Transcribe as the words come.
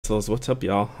pencils. What's up,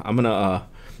 y'all? I'm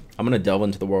gonna delve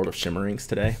into the world of shimmer inks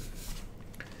today.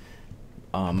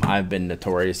 I've been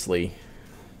notoriously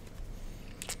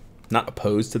not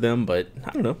opposed to them, but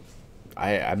I don't know.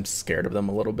 I'm scared of them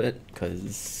a little bit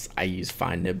because I use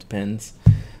fine nibbed pens.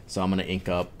 So I'm gonna ink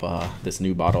up this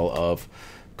new bottle of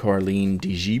Coraline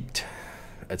d'Egypte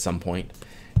at some point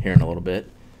here in a little bit,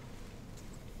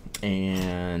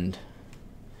 and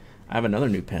I have another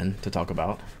new pen to talk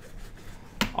about.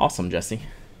 Awesome, Jesse.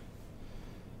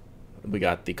 We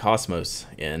got the Kosmos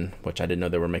in, which I didn't know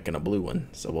they were making a blue one.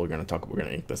 So we're gonna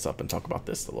ink this up and talk about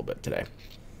this a little bit today.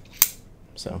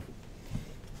 So,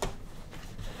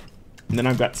 and then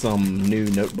I've got some new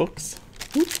notebooks.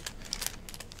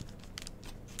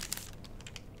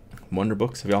 Wonder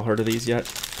Books. Have y'all heard of these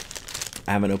yet?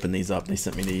 I haven't opened these up. They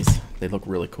sent me these. They look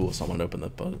really cool, so I'm gonna open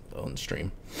them on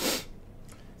stream.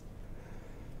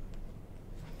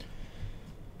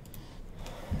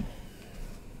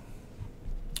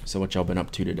 So what y'all been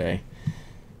up to today?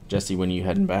 Jesse, when are you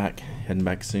heading back? Heading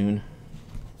back soon?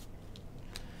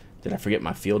 Did I forget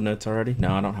my field notes already?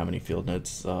 No, I don't have any field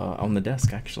notes on the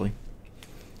desk, actually.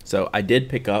 So I did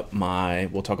pick up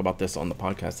we'll talk about this on the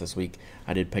podcast this week.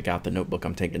 I did pick out the notebook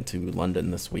I'm taking to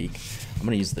London this week. I'm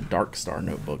going to use the Dark Star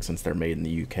notebook since they're made in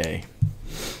the UK.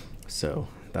 So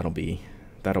that'll be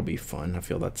fun. I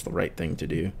feel that's the right thing to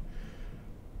do.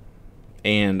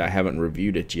 And I haven't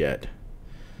reviewed it yet.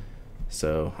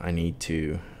 So I need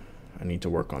to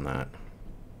work on that.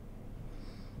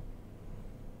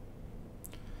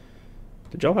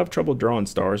 Did y'all have trouble drawing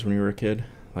stars when you were a kid?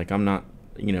 Like, I'm not,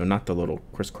 not the little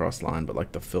crisscross line, but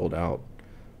like the filled out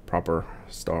proper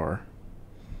star.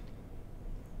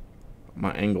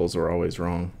 My angles are always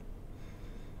wrong.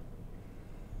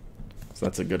 So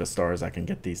that's as good a star as I can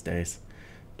get these days.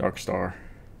 Dark Star.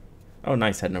 Oh,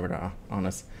 nice, heading over to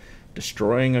Honest.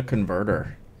 Destroying a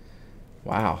converter.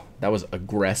 Wow, that was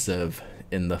aggressive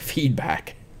in the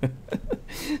feedback.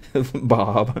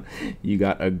 Bob, you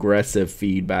got aggressive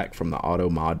feedback from the auto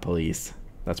mod police.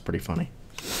 That's pretty funny.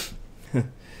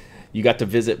 You got to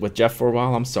visit with Jeff for a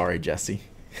while? I'm sorry, Jesse.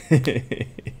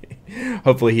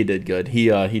 Hopefully he did good.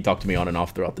 He talked to me on and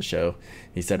off throughout the show.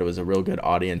 He said it was a real good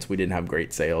audience. We didn't have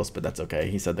great sales, but that's okay.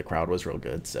 He said the crowd was real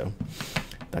good, so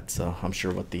that's I'm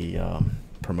sure what the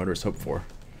promoters hope for.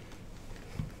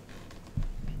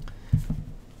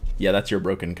 Yeah, that's your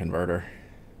broken converter.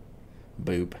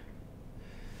 Boop.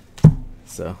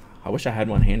 So I wish I had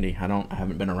one handy. I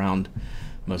haven't been around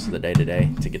most of the day today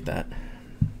to get that.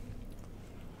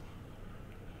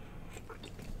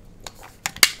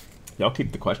 Y'all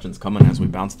keep the questions coming as we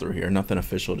bounce through here. Nothing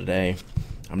official today.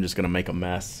 I'm just gonna make a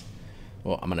mess.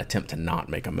 Well, I'm gonna attempt to not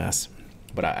make a mess,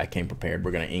 but I came prepared. We're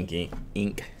gonna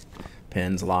ink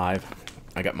pens live.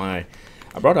 I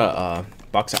brought a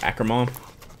box of Acromon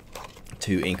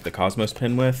to ink the Kosmos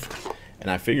Pen with, and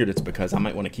I figured it's because I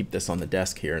might want to keep this on the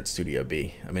desk here in Studio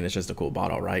B. I mean, it's just a cool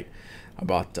bottle, right? I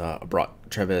brought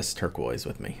Trevis Turquoise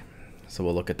with me, so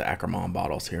we'll look at the Acromon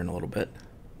bottles here in a little bit.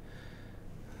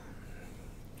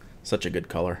 Such a good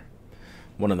color.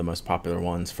 One of the most popular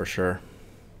ones for sure.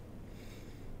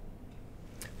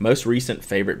 Most recent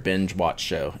favorite binge watch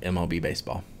show, MLB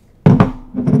Baseball.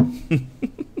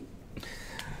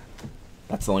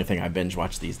 That's the only thing I binge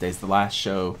watch these days. The last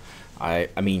show, I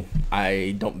mean,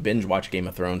 I don't binge watch Game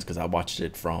of Thrones because I watched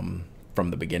it from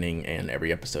the beginning and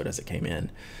every episode as it came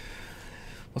in.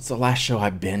 What's the last show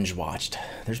I binge watched?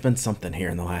 There's been something here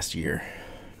in the last year.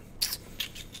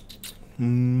 I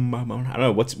don't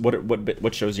know.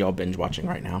 What shows y'all binge watching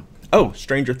right now? Oh,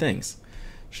 Stranger Things.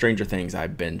 Stranger Things I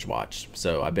binge watched.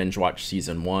 So I binge watched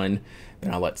season 1,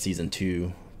 then I let season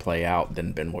 2 play out,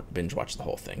 then binge watch the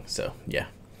whole thing. So yeah.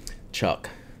 Chuck.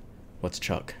 What's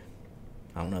Chuck?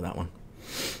 I don't know that one.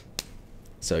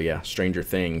 So yeah, Stranger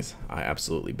Things I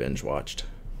absolutely binge watched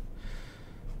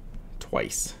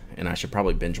twice, and I should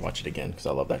probably binge watch it again because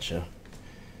I love that show.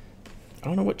 I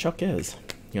don't know what Chuck is.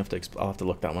 I'll have to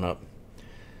look that one up.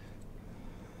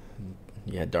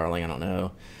 Yeah, Darling, I don't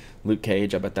know. Luke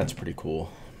Cage, I bet that's pretty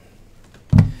cool.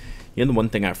 The one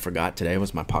thing I forgot today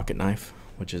was my pocket knife,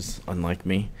 which is unlike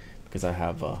me because I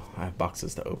have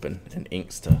boxes to open and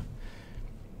inks to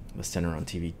the center on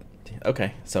TV.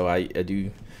 Okay, so we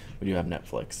do have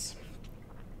Netflix.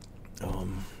 I'll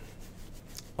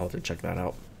have to check that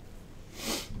out.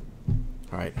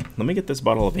 All right, let me get this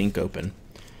bottle of ink open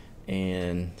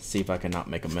and see if I can not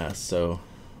make a mess. So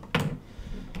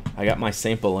I got my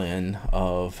sample in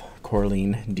of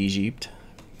Coraline d'Egypte.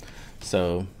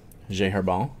 So J.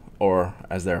 Herbin, or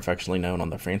as they're affectionately known on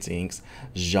the fancy inks,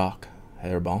 Jacques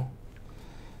Herbin.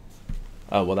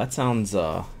 Oh well, that sounds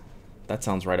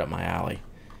right up my alley,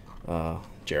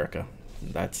 Jerica.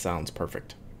 That sounds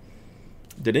perfect.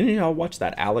 Did any of y'all watch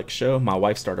that Alex show? My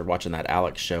wife started watching that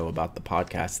Alex show about the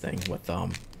podcast thing with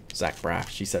Zach Braff.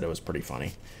 She said it was pretty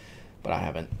funny, but I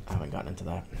haven't gotten into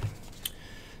that.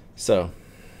 So,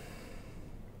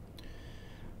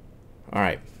 all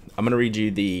right, I'm gonna read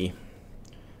you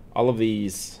all of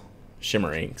these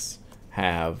shimmer inks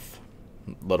have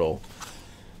little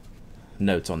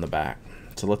notes on the back.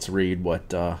 So let's read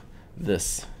what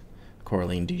this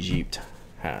Coraline d'Egypte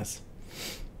has.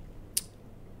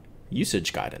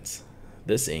 Usage guidance.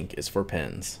 This ink is for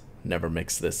pens. Never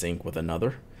mix this ink with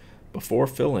another. Before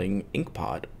filling ink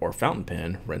pot or fountain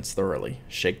pen, rinse thoroughly.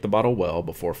 Shake the bottle well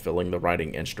before filling the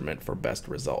writing instrument for best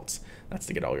results. That's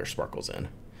to get all your sparkles in.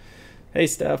 Hey,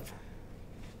 Steph.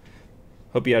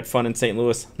 Hope you had fun in St.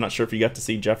 Louis. I'm not sure if you got to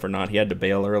see Jeff or not. He had to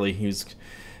bail early. He's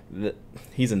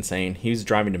insane. He was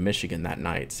driving to Michigan that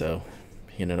night, so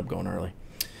he ended up going early.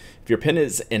 If your pen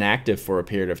is inactive for a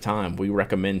period of time, we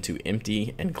recommend to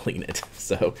empty and clean it.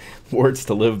 So, words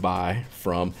to live by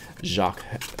from Jacques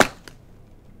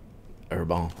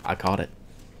Herbin. I caught it.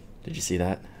 Did you see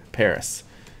that? Paris,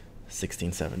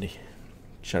 1670.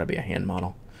 Should I be a hand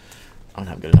model? I don't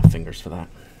have good enough fingers for that.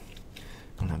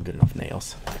 I don't have good enough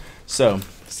nails. So,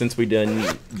 since we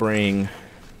didn't bring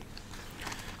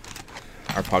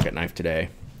our pocket knife today,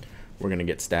 we're going to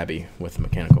get stabby with a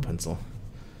mechanical pencil.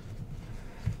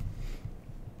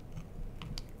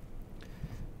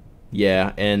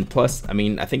 Yeah, and plus, I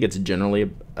mean, I think it's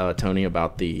generally, Tony,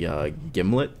 about the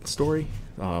Gimlet story.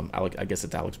 I guess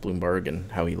it's Alex Bloomberg and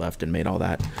how he left and made all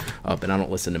that up. And I don't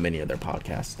listen to many of their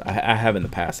podcasts. I have in the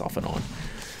past, off and on.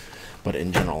 But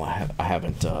in general, I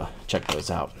haven't checked those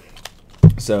out.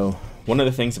 So one of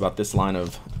the things about this line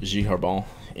of J. Herbin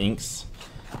inks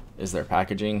is their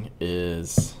packaging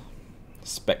is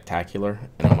spectacular.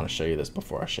 And I want to show you this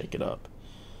before I shake it up.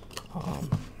 All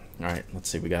right, let's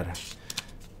see. We got...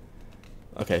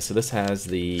 Okay, so this has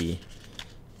this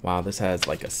has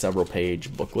like a several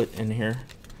page booklet in here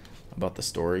about the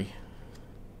story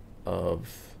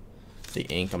of the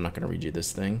ink. I'm not going to read you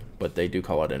this thing, but they do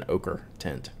call it an ochre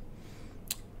tint.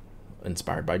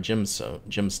 Inspired by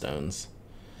gemstones.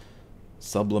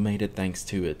 Sublimated thanks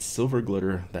to its silver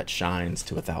glitter that shines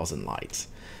to 1,000 lights.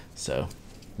 So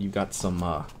you've got some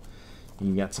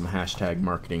hashtag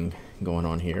marketing going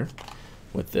on here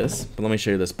with this. But let me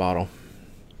show you this bottle.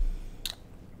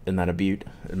 Isn't that a beaut?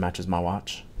 It matches my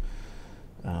watch.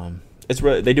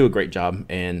 They do a great job,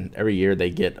 and every year they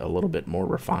get a little bit more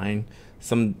refined.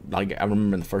 Some, like, I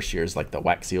remember in the first years, like the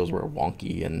wax seals were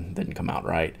wonky and didn't come out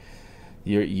right.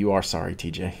 You are sorry,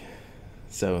 TJ.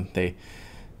 So they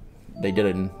did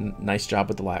a nice job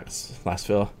with the last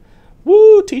fill.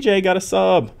 Woo! TJ got a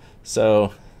sub.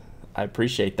 So I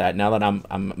appreciate that. Now that I'm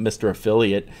Mr.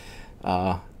 Affiliate,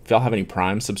 if y'all have any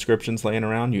Prime subscriptions laying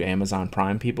around, you Amazon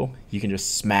Prime people, you can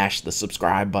just smash the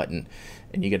subscribe button,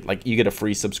 and you get a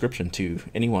free subscription to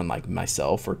anyone like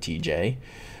myself or TJ.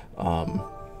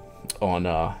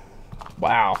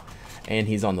 Wow, and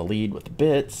he's on the lead with the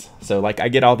bits. So like I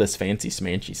get all this fancy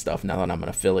smanchy stuff now that I'm an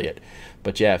affiliate.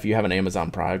 But yeah, if you have an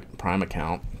Amazon Prime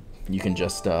account, you can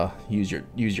just use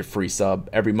your free sub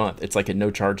every month. It's like a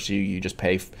no charge to you. You just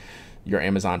pay your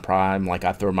Amazon Prime. Like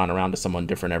I throw mine around to someone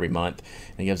different every month,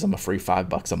 and it gives them a free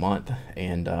 $5 a month,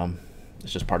 and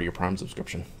it's just part of your Prime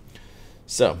subscription.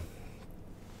 So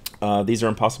these are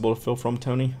impossible to fill from,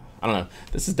 Tony. I don't know.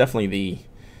 This is definitely the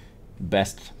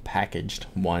best packaged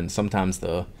one. Sometimes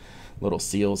the little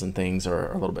seals and things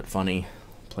are a little bit funny,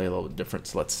 play a little bit different.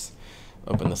 So let's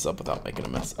open this up without making a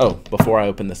mess. Oh, before I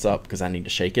open this up, because I need to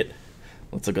shake it,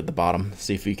 let's look at the bottom,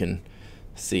 see if we can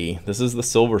see. This is the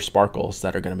silver sparkles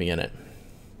that are going to be in it.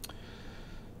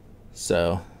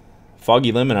 So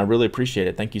Foggy Lemon, I really appreciate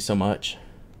it. Thank you so much.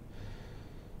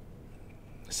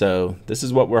 So this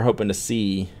is what we're hoping to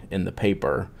see in the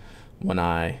paper when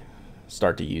I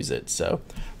start to use it. So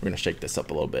we're going to shake this up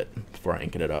a little bit before I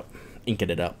ink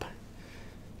it up.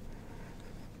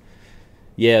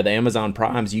 Yeah, the Amazon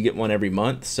Primes, you get one every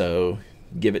month, so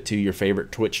give it to your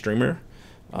favorite Twitch streamer.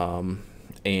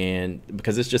 And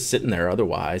because it's just sitting there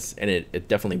otherwise, and it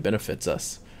definitely benefits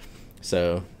us.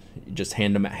 So you just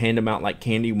hand them out like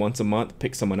candy once a month.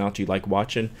 Pick someone out you like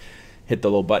watching, hit the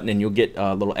little button, and you'll get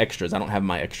little extras. I don't have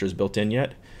my extras built in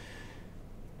yet.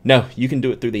 No, you can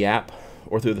do it through the app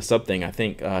or through the sub thing. I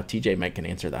think TJ Mike can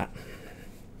answer that.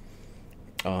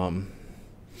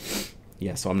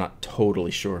 Yeah, so I'm not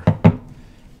totally sure.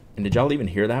 And did y'all even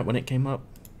hear that when it came up?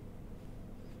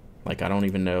 Like, I don't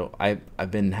even know. I've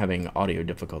been having audio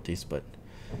difficulties, but...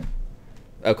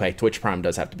 Okay, Twitch Prime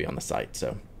does have to be on the site,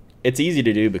 so... It's easy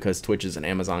to do because Twitch is an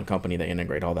Amazon company. They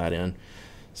integrate all that in.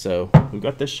 So, we've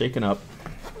got this shaken up.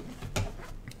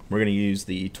 we're going to use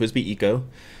the TWSBI Eco,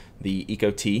 the Eco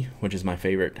T, which is my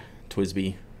favorite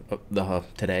TWSBI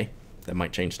today. That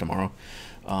might change tomorrow.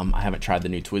 I haven't tried the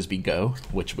new TWSBI Go,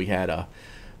 which we had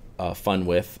fun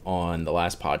with on the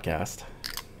last podcast.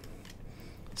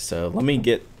 So let me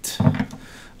get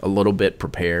a little bit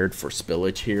prepared for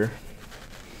spillage here,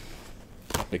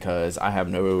 because I have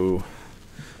no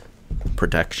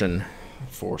protection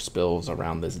for spills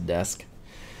around this desk.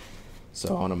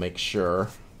 So I want to make sure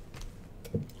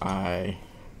I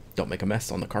don't make a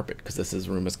mess on the carpet, because this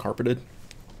room is carpeted.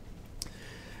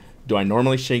 Do I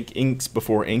normally shake inks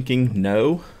before inking?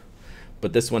 No,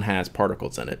 but this one has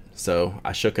particles in it. So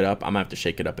I shook it up. I'm gonna have to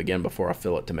shake it up again before I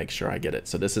fill it to make sure I get it.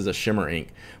 So this is a shimmer ink,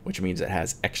 which means it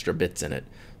has extra bits in it.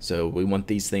 So we want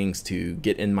these things to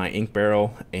get in my ink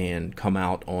barrel and come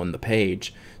out on the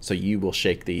page. So you will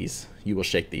shake these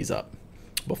up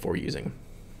before using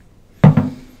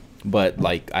them. But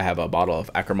like, I have a bottle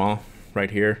of Acromol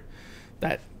right here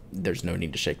that there's no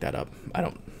need to shake that up.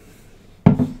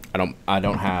 I'm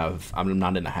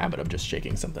not in the habit of just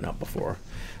shaking something up before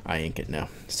I ink it now.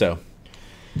 So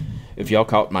if y'all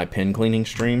caught my pen cleaning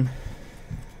stream,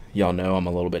 y'all know I'm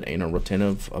a little bit anal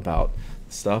retentive about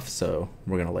stuff. So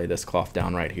we're gonna lay this cloth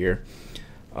down right here.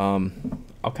 I'll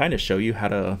kind of show you how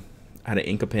to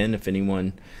ink a pen if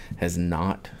anyone has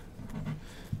not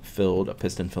filled a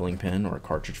piston filling pen or a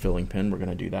cartridge filling pen. We're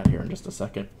gonna do that here in just a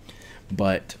second.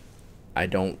 But I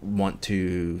don't want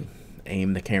to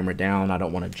aim the camera down. I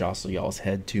don't want to jostle y'all's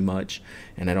head too much,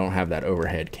 and I don't have that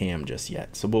overhead cam just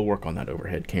yet. So we'll work on that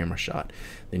overhead camera shot.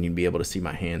 Then you'll be able to see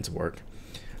my hands work.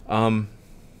 Do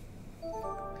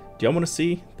y'all want to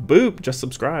see Boop? Just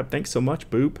subscribe. Thanks so much,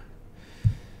 Boop.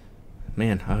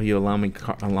 Man, how you allow me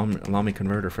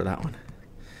converter for that one.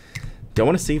 Do y'all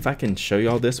want to see if I can show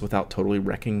y'all this without totally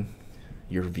wrecking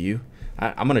your view?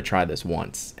 I'm gonna try this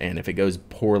once, and if it goes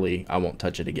poorly, I won't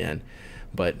touch it again.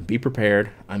 But be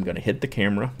prepared. I'm going to hit the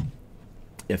camera.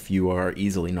 If you are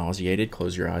easily nauseated,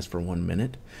 close your eyes for 1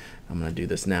 minute. I'm going to do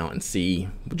this now and see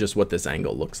just what this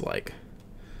angle looks like.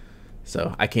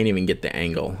 So I can't even get the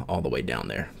angle all the way down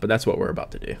there, but that's what we're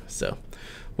about to do. So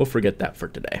we'll forget that for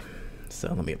today. So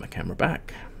let me get my camera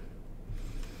back.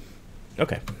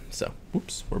 Okay, so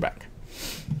whoops, we're back.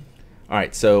 All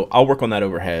right, so I'll work on that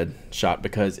overhead shot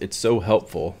because it's so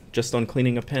helpful just on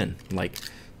cleaning a pen. Like,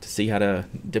 to see how to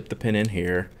dip the pen in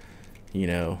here, you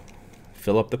know,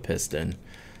 fill up the piston,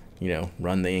 you know,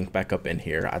 run the ink back up in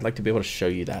here. I'd like to be able to show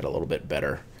you that a little bit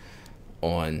better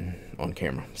on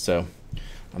camera. So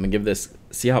I'm gonna give this,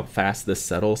 see how fast this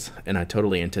settles, and I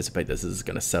totally anticipate this is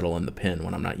gonna settle in the pen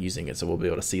when I'm not using it, so we'll be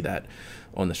able to see that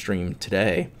on the stream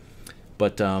today.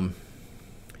 But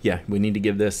yeah, we need to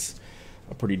give this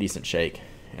a pretty decent shake,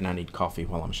 and I need coffee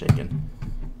while I'm shaking.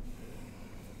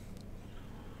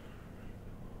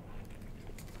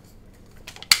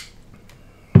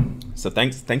 So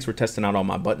thanks for testing out all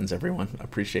my buttons, everyone. I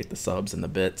appreciate the subs and the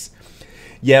bits.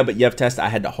 Yeah, but Yev Test, I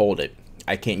had to hold it.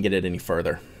 I can't get it any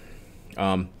further.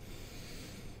 You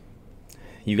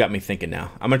got me thinking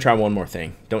now. I'm gonna try one more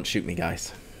thing. Don't shoot me,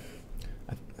 guys.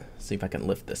 See if I can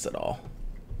lift this at all.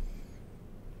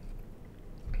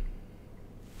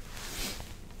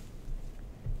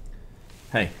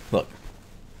 Hey, look.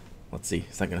 Let's see.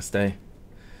 Is that gonna stay?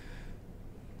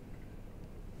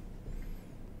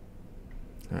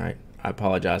 All right. I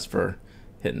apologize for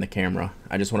hitting the camera.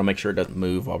 I just want to make sure it doesn't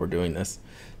move while we're doing this.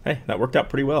 Hey, that worked out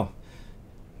pretty well.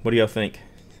 What do y'all think?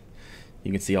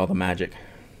 You can see all the magic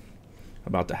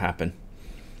about to happen.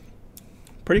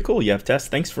 Pretty cool, Yev Test.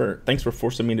 Thanks for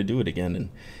forcing me to do it again and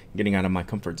getting out of my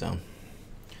comfort zone.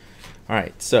 All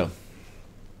right, so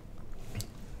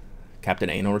Captain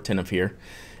Anal Retentive here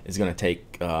is going to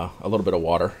take a little bit of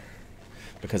water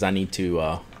because I need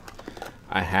to.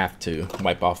 I have to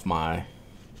wipe off my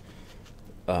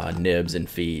nibs and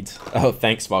feeds. Oh,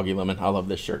 thanks, Foggy Lemon. I love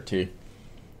this shirt too.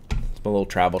 It's my little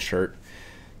travel shirt.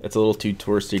 It's a little too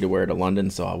touristy to wear to London,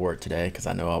 so I'll wear it today because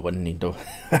I know I wouldn't need to.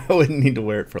 I wouldn't need to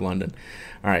wear it for London.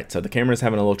 All right, so the camera's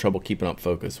having a little trouble keeping up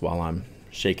focus while I'm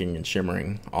shaking and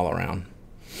shimmering all around.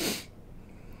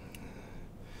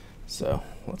 So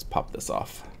let's pop this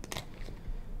off.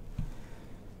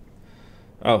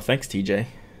 Oh, thanks, TJ.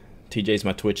 TJ's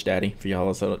my Twitch daddy, for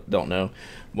y'all that don't know.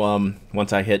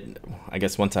 Once I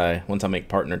make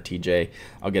partner TJ,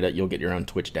 you'll get your own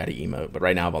Twitch daddy emote. But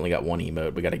right now I've only got one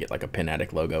emote. We got to get like a Pen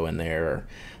Addict logo in there, or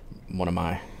one of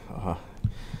my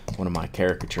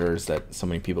caricatures that so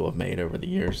many people have made over the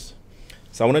years.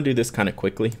 So I want to do this kind of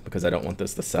quickly because I don't want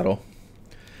this to settle.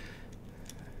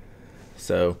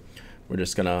 So we're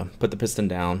just gonna put the piston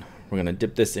down. We're gonna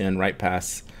dip this in right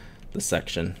past the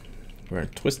section. We're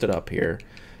gonna twist it up here.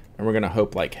 And we're gonna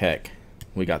hope like heck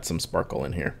we got some sparkle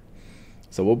in here.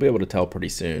 So we'll be able to tell pretty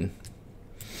soon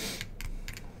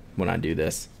when I do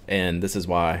this. And this is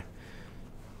why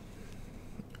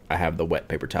I have the wet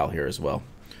paper towel here as well.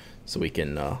 So we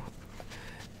can,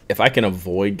 if I can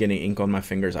avoid getting ink on my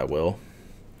fingers, I will.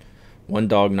 One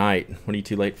dog night. What are you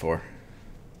too late for?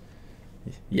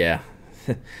 Yeah.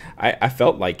 I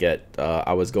felt like it.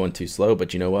 I was going too slow,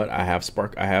 but you know what? I have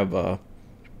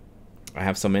I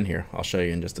have some in here. I'll show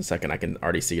you in just a second. I can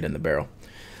already see it in the barrel.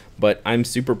 But I'm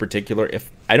super particular.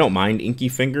 If I don't mind inky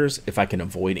fingers, if I can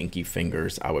avoid inky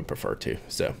fingers, I would prefer to.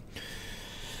 So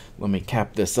let me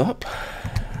cap this up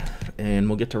and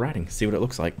we'll get to writing. See what it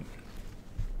looks like.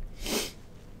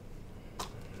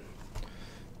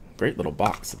 Great little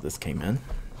box that this came in.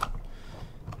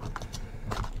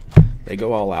 They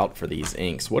go all out for these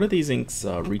inks. What do these inks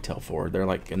retail for? They're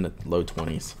like in the low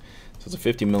 20s. So it's a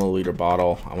 50 milliliter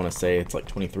bottle. I want to say it's like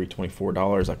 $23,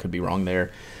 $24. I could be wrong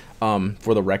there.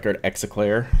 For the record,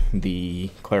 Exiclair, the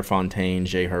Clairefontaine,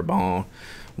 J. Herbin,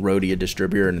 Rhodia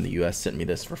distributor in the US sent me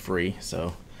this for free.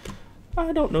 So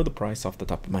I don't know the price off the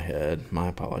top of my head. My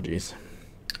apologies.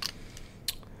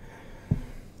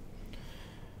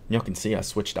 Y'all can see I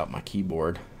switched out my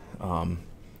keyboard.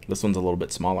 This one's a little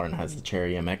bit smaller and has the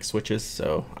Cherry MX switches,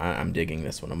 so I'm digging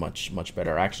this one much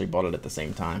better. I actually bought it at the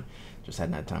same time, just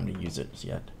hadn't had time to use it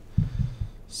yet.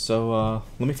 So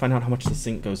let me find out how much this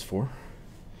ink goes for,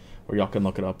 or y'all can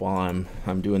look it up while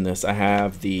I'm doing this. I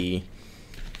have the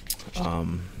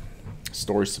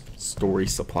Story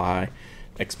Supply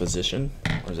Exposition,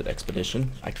 or is it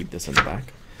Expedition? I keep this in the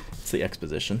back. It's the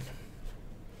Exposition.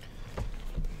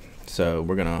 So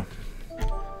we're gonna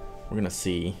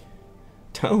see.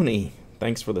 Tony,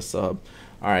 thanks for the sub.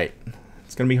 All right,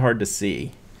 it's gonna be hard to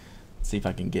see. Let's see if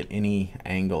I can get any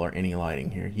angle or any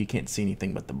lighting here. You can't see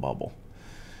anything but the bubble.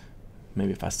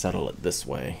 Maybe if I settle it this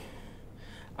way.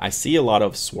 I see a lot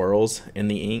of swirls in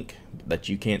the ink that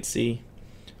you can't see.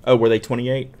 Oh, were they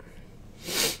 28?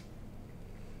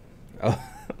 Oh,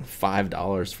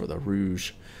 $5 for the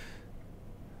Rouge.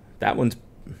 That one's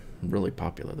really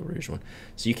popular, the Rouge one.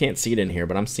 So you can't see it in here,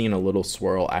 but I'm seeing a little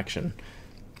swirl action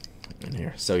in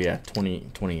here. So yeah,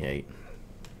 28.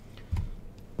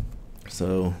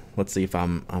 So let's see if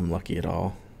I'm lucky at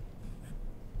all.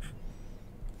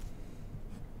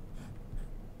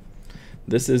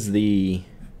 This is the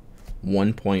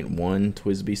 1.1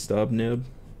 TWSBI stub nib,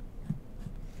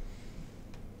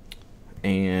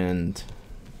 and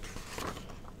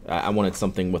I wanted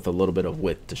something with a little bit of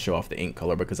width to show off the ink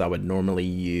color because I would normally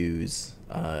use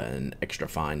an extra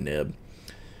fine nib.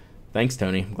 Thanks,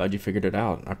 Tony. I'm glad you figured it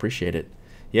out. I appreciate it.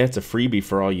 Yeah, it's a freebie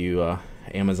for all you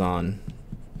Amazon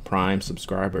Prime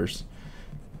subscribers.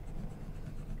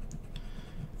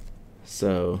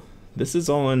 So this is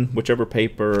on whichever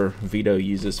paper Vito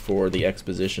uses for the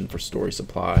exposition for Story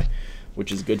Supply,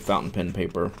 which is good fountain pen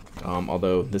paper.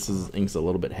 Although this ink's a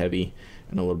little bit heavy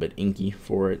and a little bit inky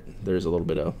for it. There's a little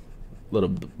bit of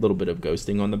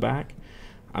ghosting on the back.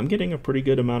 I'm getting a pretty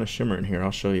good amount of shimmer in here.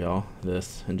 I'll show y'all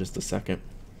this in just a second.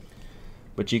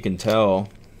 But you can tell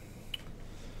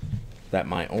that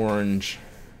my orange,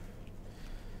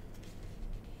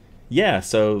 yeah,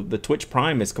 so the Twitch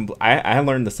Prime is complete. I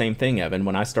learned the same thing, Evan,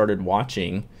 when I started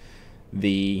watching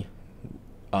the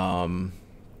when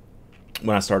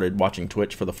I started watching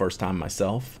Twitch for the first time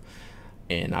myself,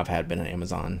 and I've been an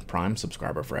Amazon Prime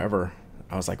subscriber forever.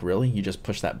 I was like, really? You just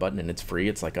push that button and it's free?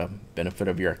 It's like a benefit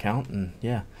of your account? And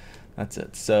yeah, that's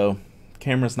it. So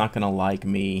camera's not gonna like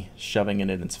me shoving it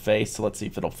in its face, so let's see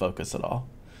if it'll focus at all.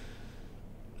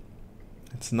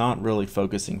 It's not really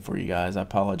focusing for you guys. I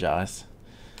apologize.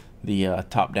 The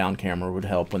top-down camera would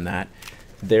help in that.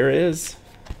 There is,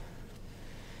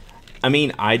 I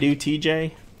mean, I do,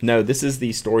 TJ. No, this is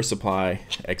the Story Supply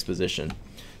Exposition.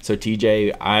 So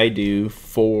TJ, I do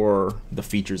for the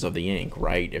features of the ink,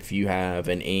 right? If you have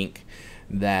an ink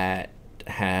that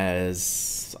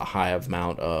has a high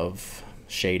amount of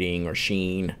shading or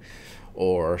sheen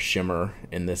or shimmer,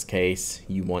 in this case,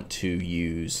 you want to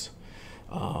use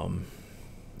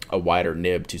a wider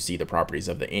nib to see the properties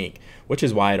of the ink, which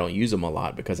is why I don't use them a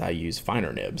lot, because I use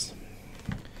finer nibs.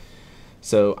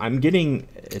 So I'm getting,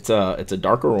 it's a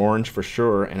darker orange for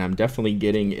sure, and I'm definitely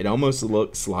getting, it almost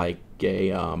looks like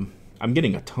a, I'm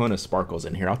getting a ton of sparkles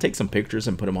in here. I'll take some pictures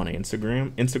and put them on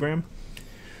Instagram.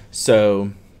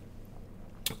 So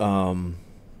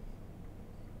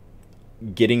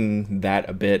getting that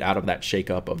a bit out of that shake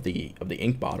up of the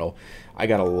ink bottle, I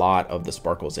got a lot of the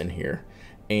sparkles in here.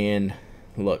 And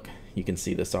look, you can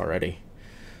see this already.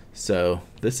 So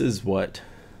this is what,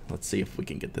 let's see if we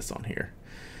can get this on here.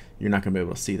 You're not gonna be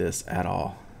able to see this at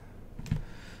all.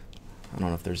 I don't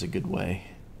know if there's a good way,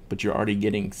 but you're already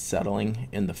getting settling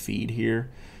in the feed here.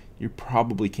 You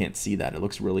probably can't see that. It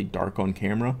looks really dark on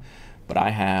camera, but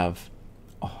I have,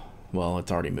 oh, well,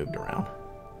 it's already moved around.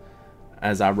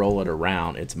 As I roll it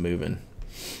around, it's moving.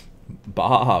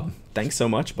 Bob, thanks so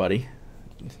much, buddy.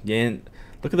 Yeah,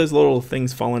 look at those little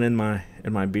things falling in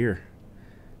my beer.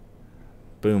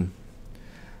 Boom.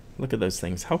 Look at those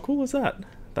things. How cool is that?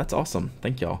 That's awesome.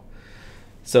 Thank y'all.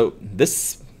 So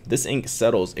this ink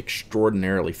settles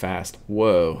extraordinarily fast.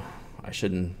 Whoa, I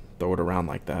shouldn't throw it around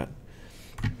like that.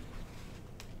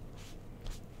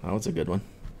 That was a good one.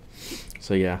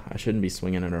 So yeah, I shouldn't be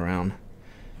swinging it around.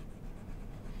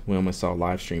 We almost saw a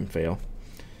live stream fail.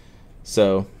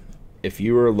 So if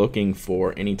you are looking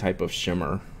for any type of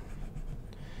shimmer,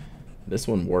 this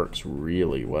one works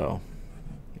really well.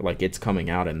 Like, it's coming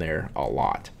out in there a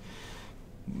lot.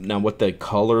 Now what the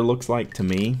color looks like to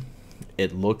me,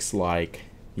 it looks like,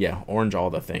 yeah, orange all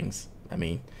the things. I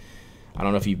mean, I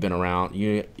don't know if you've been around,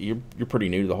 you're pretty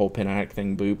new to the whole pen addict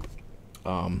thing, Boop.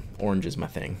 Orange is my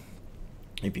thing,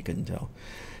 if you couldn't tell.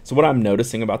 So what I'm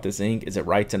noticing about this ink is it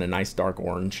writes in a nice dark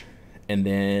orange, and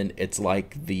then it's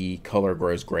like the color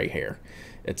grows gray hair.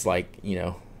 It's like, you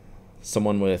know,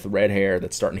 someone with red hair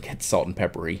that's starting to get salt and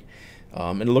peppery,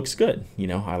 and it looks good. You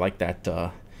know, I like that.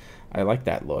 I like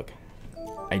that look.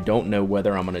 I don't know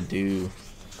whether I'm gonna do,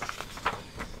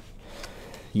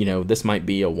 you know, this might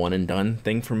be a one and done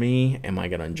thing for me. Am I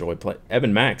gonna enjoy play?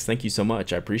 Evan Max, thank you so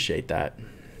much. I appreciate that.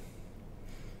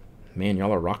 Man,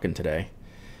 y'all are rocking today.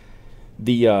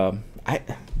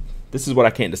 This is what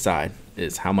I can't decide,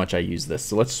 is how much I use this.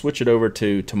 So let's switch it over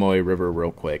to Tomoe River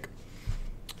real quick.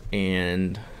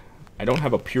 And I don't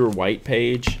have a pure white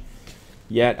page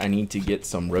yet. I need to get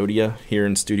some Rhodia here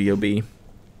in Studio B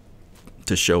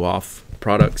to show off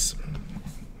products.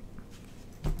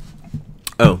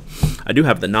 Oh, I do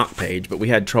have the knock page, but we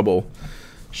had trouble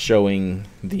showing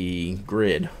the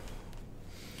grid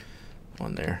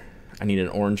on there. I need an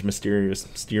orange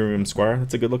Mysterium Squire.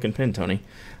 That's a good looking pen, Tony.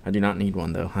 I do not need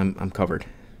one though. I'm covered.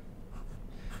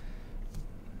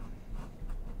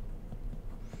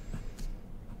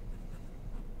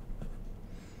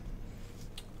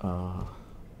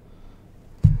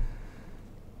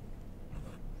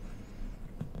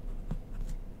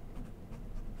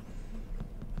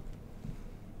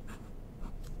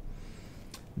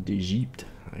 D'Egypte.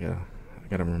 I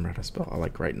gotta remember how to spell. I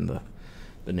like writing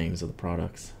the names of the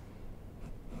products.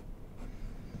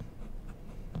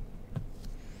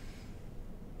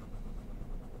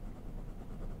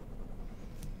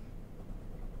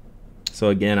 So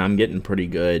again, I'm getting pretty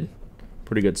good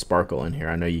sparkle in here.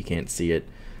 I know you can't see it.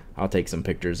 I'll take some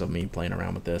pictures of me playing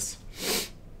around with this.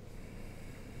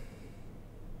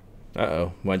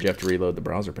 Uh-oh, why'd you have to reload the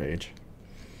browser page?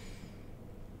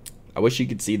 I wish you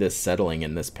could see this settling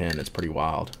in this pen. It's pretty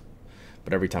wild.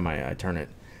 But every time I turn it.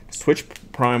 Does Twitch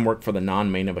Prime work for the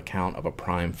non-main account of a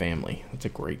Prime family? That's a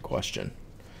great question.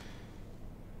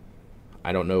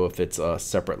 I don't know if it's a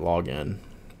separate login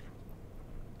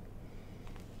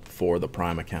for the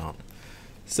Prime account.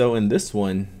 So in this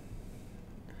one,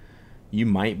 you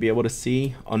might be able to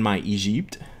see on my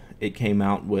Egypte, it came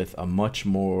out with a much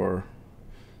more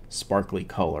sparkly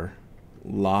color.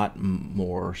 Lot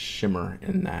more shimmer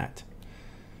in that.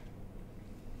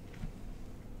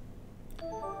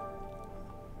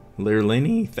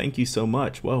 Lirlini, thank you so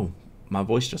much. Whoa, my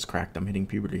voice just cracked. I'm hitting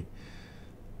puberty.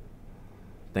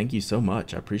 Thank you so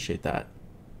much. I appreciate that.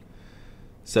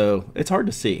 So it's hard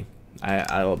to see.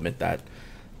 I'll admit that.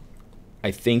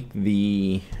 I think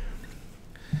the,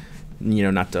 you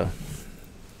know, not to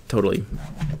totally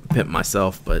pimp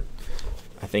myself, but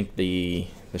I think the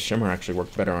shimmer actually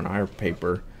worked better on our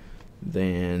paper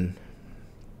than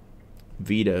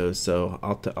Vito's. So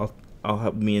I'll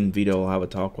have, me and Vito will have a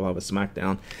talk. We'll have a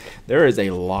smackdown. There is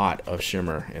a lot of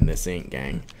shimmer in this ink,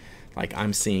 gang. Like,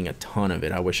 I'm seeing a ton of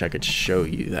it. I wish I could show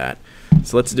you that.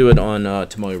 So let's do it on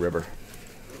Tomoe River.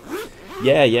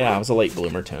 Yeah, I was a late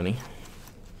bloomer, Tony.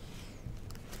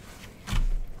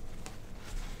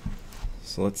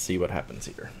 So let's see what happens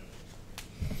here.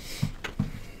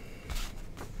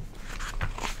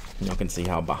 Y'all can see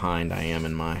how behind I am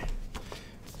in my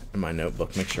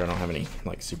notebook. Make sure I don't have any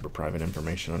like super private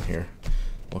information on here.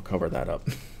 We'll cover that up.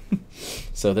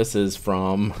 So this is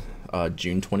from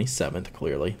June 27th,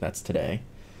 clearly. That's today.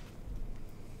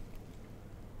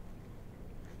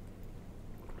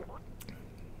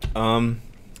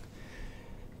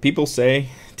 People say,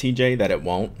 TJ, that it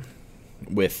won't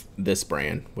with this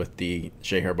brand, with the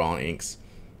Shea Herbal inks,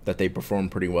 that they perform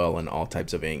pretty well in all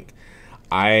types of ink.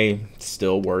 I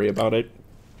still worry about it.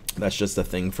 That's just a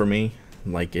thing for me.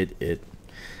 Like, it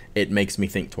makes me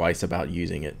think twice about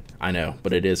using it. I know,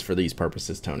 but it is for these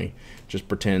purposes, Tony. Just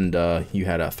pretend you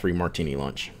had a 3 martini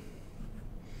lunch.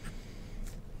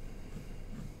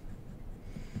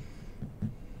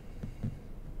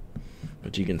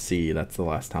 But you can see that's the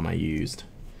last time I used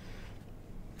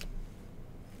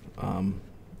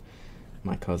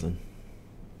my cousin.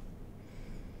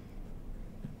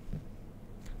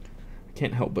 I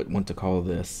can't help but want to call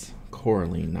this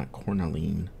Coraline, not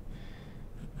cornaline.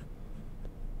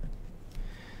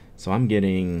 So I'm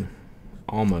getting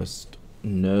almost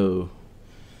no,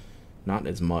 not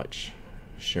as much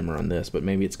shimmer on this, but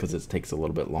maybe it's because it takes a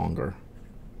little bit longer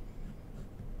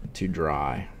to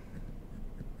dry.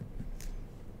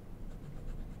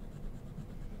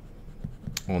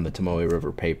 On the Tomoe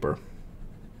River paper.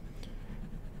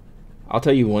 I'll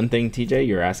tell you one thing, TJ,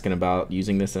 you're asking about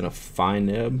using this in a fine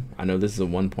nib. I know this is a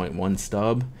 1.1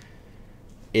 stub.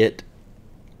 It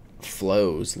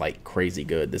flows like crazy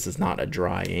good. This is not a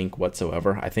dry ink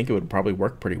whatsoever. I think it would probably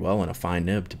work pretty well in a fine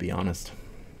nib, to be honest.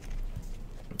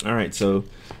 All right, so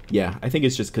yeah, I think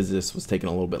it's just because this was taking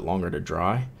a little bit longer to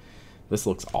dry. This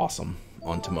looks awesome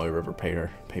on Tomoe River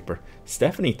paper.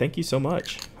 Stephanie, thank you so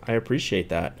much. I appreciate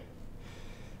that.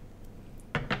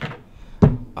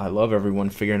 I love everyone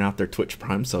figuring out their Twitch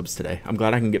Prime subs today. I'm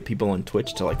glad I can get people on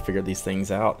Twitch to like figure these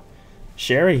things out.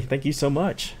 Sherry, thank you so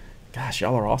much. Gosh,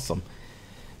 y'all are awesome.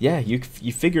 Yeah, you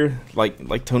figure,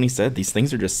 like Tony said, these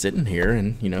things are just sitting here,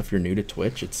 and you know, if you're new to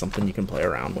Twitch, it's something you can play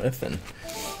around with and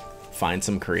find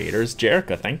some creators.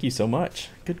 Jerica, thank you so much.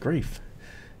 Good grief,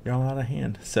 you're all out of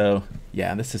hand. So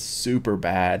yeah, this is super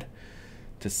bad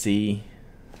to see,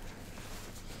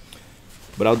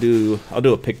 but I'll do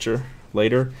a picture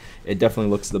later. It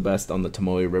definitely looks the best on the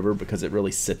Tomoe River because it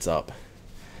really sits up.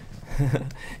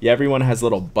 Yeah, everyone has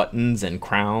little buttons and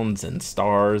crowns and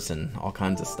stars and all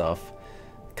kinds of stuff.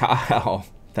 Kyle,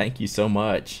 thank you so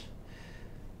much.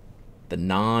 The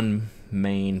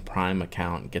non-main Prime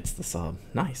account gets the sub.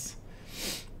 Nice.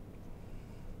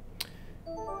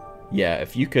 Yeah,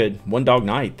 if you could, One Dog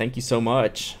Night, thank you so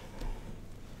much.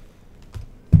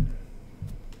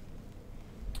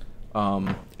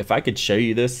 If I could show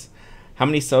you this. How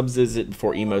many subs is it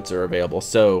before emotes are available?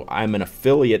 So I'm an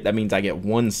affiliate. That means I get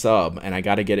 1 sub and I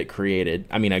got to get it created.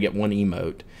 I mean, I get 1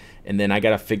 emote, and then I got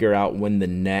to figure out when the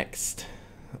next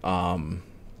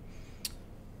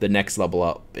level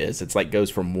up is. It's like goes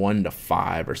from 1 to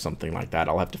 5 or something like that.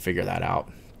 I'll have to figure that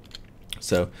out.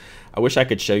 So I wish I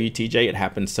could show you, TJ. It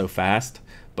happens so fast,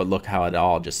 but look how it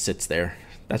all just sits there.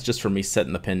 That's just for me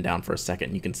setting the pen down for a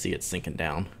second. You can see it sinking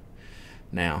down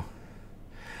now.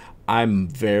 I'm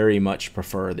very much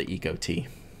prefer the Eco T,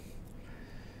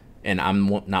 and I'm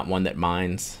not one that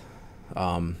minds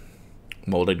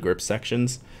molded grip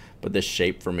sections, but this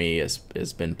shape for me has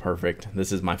been perfect.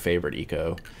 This is my favorite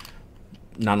Eco,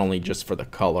 not only just for the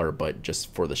color, but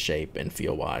just for the shape and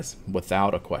feel wise.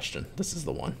 Without a question, this is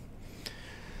the one.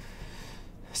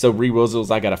 So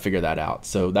re-wizzles, I got to figure that out.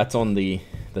 So that's on the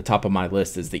top of my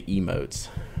list is the emotes.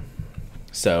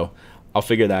 So I'll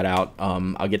figure that out.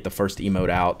 I'll get the first emote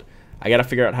out. I got to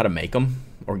figure out how to make them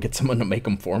or get someone to make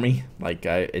them for me. Like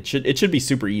it should be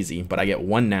super easy, but I get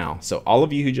 1 now. So all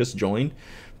of you who just joined,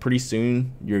 pretty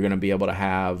soon you're going to be able to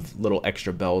have little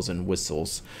extra bells and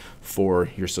whistles for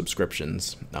your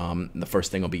subscriptions. The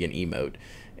first thing will be an emote.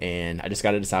 And I just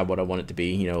got to decide what I want it to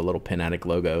be, you know, a little Pen Addict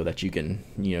logo that you can,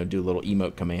 you know, do little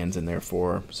emote commands in there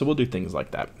for. So we'll do things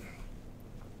like that.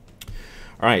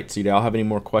 All right, so do y'all have any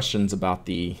more questions about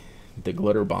the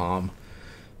glitter bomb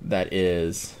that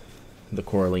is the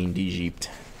Coraline d'Egypte?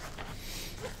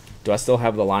 Do I still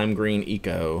have the lime green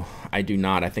Eco? I do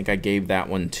not. I think I gave that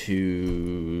one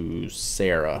to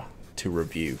Sarah to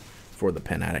review for the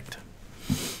Pen Addict.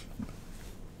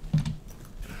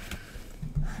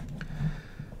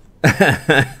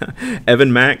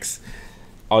 Evan Max,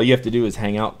 all you have to do is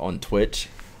hang out on Twitch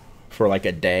for like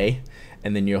a day,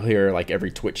 and then you'll hear like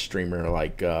every Twitch streamer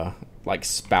like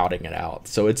spouting it out.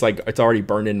 So it's like it's already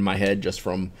burned in my head just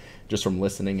from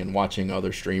listening and watching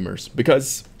other streamers,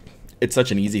 because it's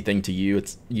such an easy thing to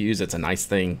use. It's a nice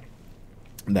thing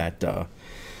that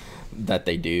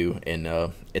they do, and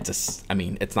I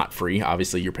mean, it's not free.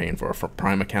 Obviously, you're paying for a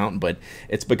Prime account, but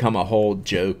it's become a whole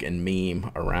joke and meme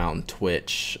around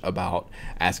Twitch about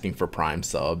asking for Prime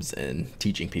subs and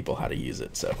teaching people how to use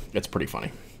it. So it's pretty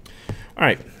funny. All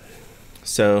right,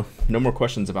 so no more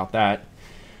questions about that.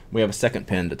 We have a second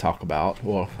pen to talk about.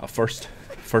 Well, a first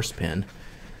pen.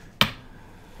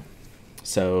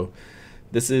 So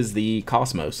this is the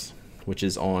Kosmos, which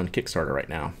is on Kickstarter right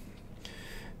now.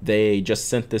 They just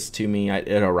sent this to me.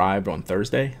 It arrived on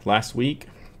Thursday last week.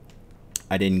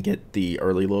 I didn't get the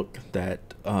early look that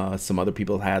some other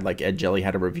people had, like Ed Jelly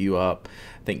had a review up.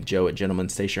 I think Joe at Gentleman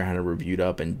Station had a review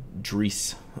up, and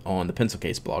Dries on the Pencil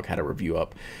Case blog had a review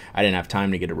up. I didn't have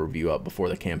time to get a review up before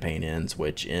the campaign ends,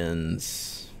 which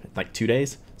ends like 2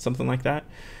 days, something like that.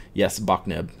 Yes,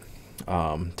 Bachnib,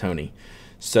 Tony.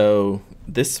 So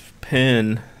this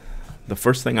pen, the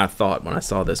first thing I thought when I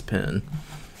saw this pen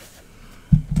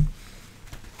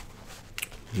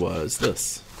was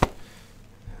this.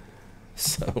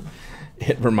 So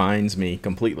it reminds me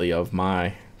completely of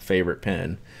my favorite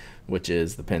pen, which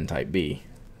is the Pen Type B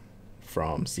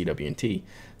from CW&T.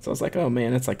 So I was like, oh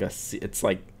man, it's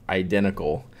like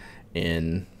identical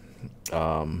in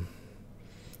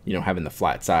you know, having the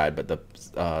flat side, but the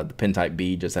Pen Type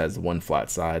B just has one flat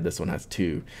side. This one has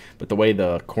two. But the way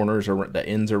the corners are, the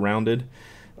ends are rounded,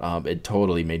 it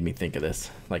totally made me think of this,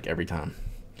 like every time.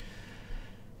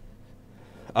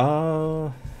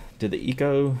 Did the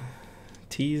Eco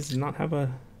T's not have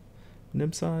a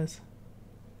nib size?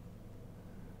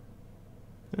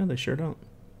 Yeah, they sure don't.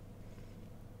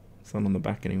 It's not on the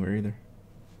back anywhere either.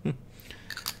 Alright,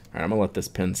 I'm gonna let this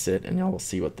pen sit and y'all will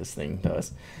see what this thing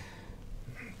does.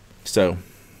 So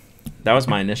that was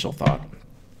my initial thought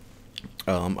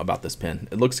about this pen.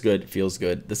 It looks good, it feels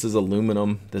good. This is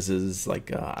aluminum. This is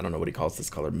like I don't know what he calls this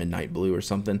color, midnight blue or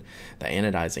something. The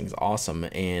anodizing is awesome,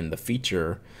 and the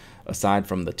feature, aside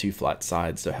from the two flat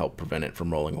sides to help prevent it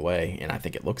from rolling away, and I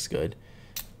think it looks good,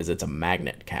 is it's a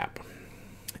magnet cap.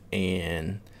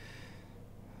 And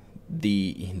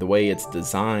the way it's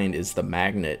designed is the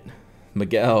magnet.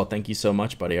 Miguel, thank you so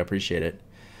much, buddy. I appreciate it.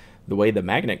 The way the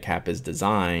magnet cap is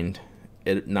designed,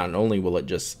 it not only will it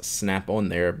just snap on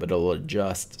there, but it'll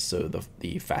adjust so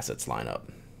the facets line up.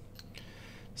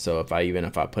 So if I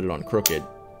put it on crooked,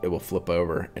 it will flip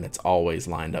over and it's always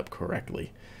lined up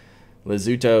correctly.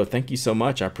 Lizuto, thank you so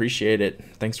much. I appreciate it.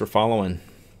 Thanks for following.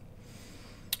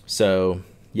 So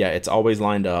yeah, it's always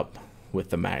lined up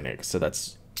with the magnet. So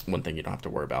that's one thing you don't have to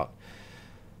worry about.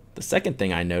 The second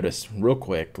thing I noticed real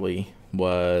quickly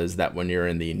was that when you're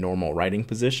in the normal writing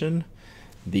position,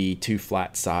 the two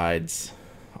flat sides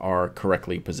are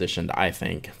correctly positioned, I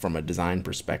think, from a design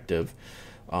perspective,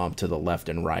 to the left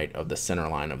and right of the center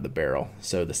line of the barrel.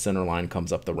 So the center line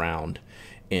comes up the round,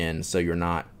 and so you're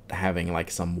not having like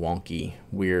some wonky,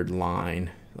 weird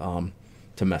line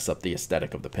to mess up the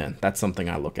aesthetic of the pen. That's something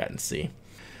I look at and see.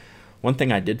 One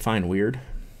thing I did find weird,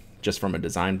 just from a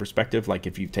design perspective, like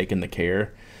if you've taken the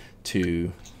care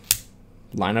to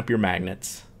line up your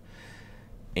magnets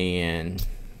and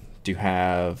to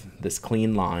have this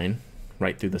clean line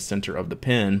right through the center of the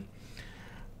pen,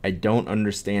 I don't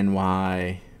understand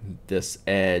why this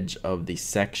edge of the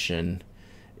section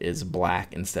is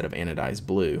black instead of anodized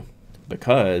blue,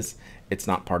 because it's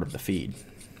not part of the feed.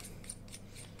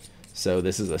 So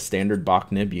this is a standard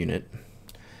Bach nib unit.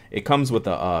 It comes with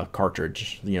a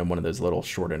cartridge, you know, one of those little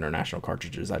short international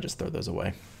cartridges. I just throw those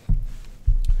away.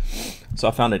 So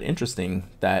I found it interesting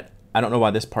that I don't know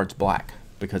why this part's black,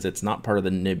 because it's not part of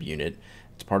the nib unit.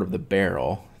 It's part of the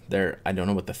barrel. I don't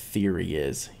know what the theory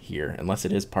is here, unless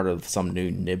it is part of some new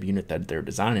nib unit that they're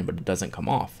designing, but it doesn't come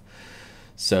off.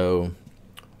 So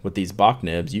with these Bach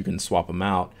nibs, you can swap them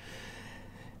out,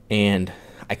 and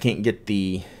I can't get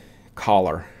the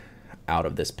collar out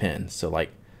of this pen. So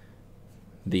like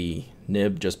the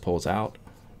nib just pulls out.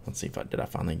 Let's see if did I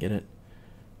finally get it?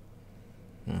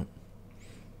 No.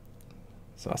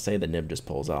 So I say the nib just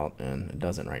pulls out, and it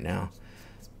doesn't right now.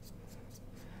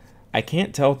 I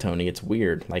can't tell, Tony. It's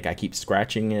weird. Like I keep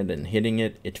scratching it and hitting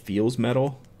it. It feels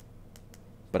metal,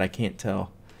 but I can't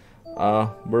tell.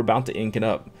 We're about to ink it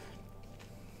up.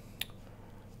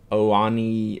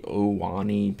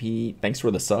 Owani P. Thanks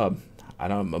for the sub.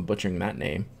 I'm butchering that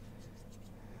name.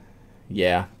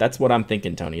 Yeah, that's what I'm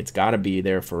thinking, Tony. It's got to be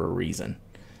there for a reason.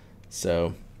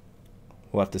 So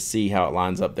we'll have to see how it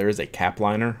lines up. There is a cap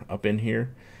liner up in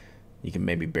here. You can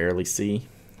maybe barely see.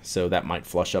 So that might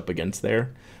flush up against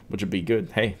there, which would be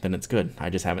good. Hey, then it's good. I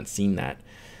just haven't seen that.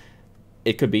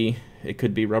 It could be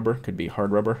rubber, could be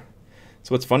hard rubber.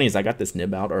 So what's funny is I got this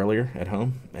nib out earlier at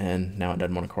home, and now it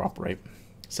doesn't want to cooperate.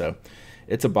 So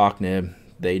it's a Bach nib.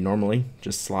 They normally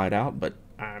just slide out, but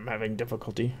I'm having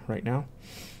difficulty right now.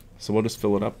 So we'll just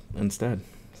fill it up instead,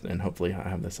 and hopefully I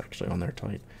have this actually on there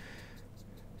tight.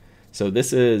 So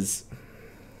this is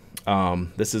the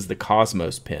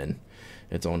Kosmos pen.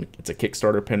 It's a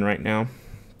Kickstarter pen right now.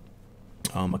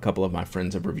 A couple of my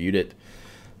friends have reviewed it.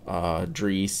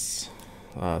 Dries,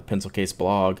 Pencil Case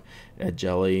blog, Ed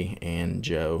Jelly, and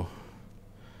Joe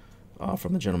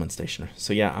from the Gentleman Stationer.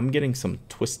 So yeah, I'm getting some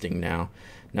twisting now.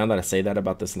 Now that I say that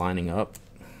about this lining up,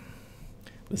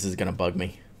 this is gonna bug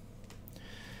me.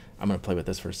 I'm gonna play with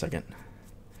this for a second.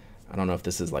 I don't know if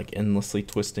this is like endlessly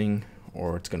twisting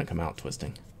or it's gonna come out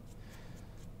twisting.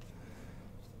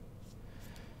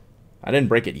 I didn't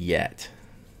break it yet,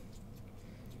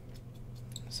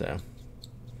 so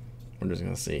we're just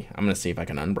gonna see. I'm gonna see if I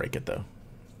can unbreak it though.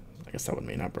 I guess that would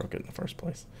mean I broke it in the first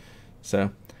place.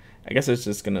 So I guess it's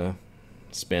just gonna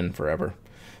spin forever,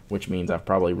 which means I've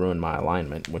probably ruined my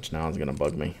alignment, which now is gonna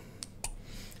bug me.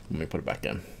 Let me put it back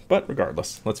in. But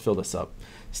regardless, let's fill this up.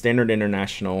 Standard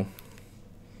International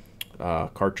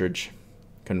cartridge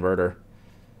converter.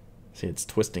 See, it's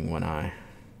twisting when I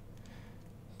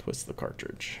twist the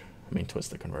cartridge.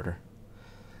 Twist the converter.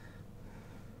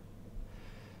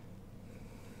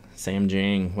 Sam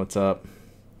Jing, what's up?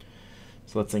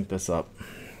 So let's ink this up.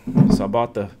 So I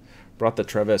brought the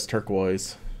Treves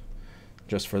turquoise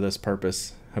just for this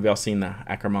purpose. Have y'all seen the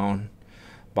Ackerman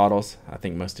bottles? I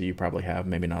think most of you probably have,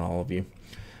 maybe not all of you.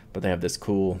 But they have this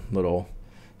cool little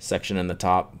section in the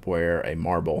top where a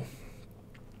marble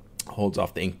holds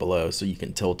off the ink below, so you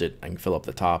can tilt it. I can fill up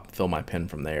the top, fill my pen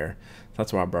from there.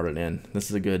 That's why I brought it in. This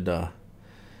is a good,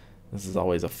 this is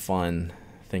always a fun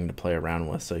thing to play around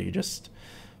with. So you just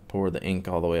pour the ink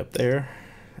all the way up there,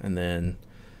 and then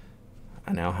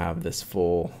I now have this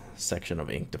full section of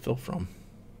ink to fill from.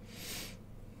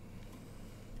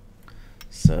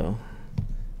 So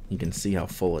you can see how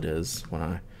full it is when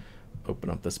I open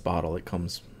up this bottle. It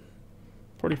comes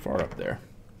pretty far up there.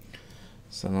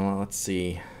 So now let's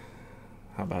see.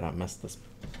 How about I messed this?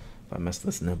 If I messed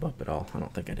this nib up at all? I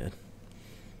don't think I did.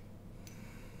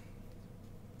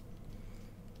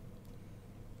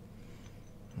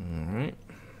 All right.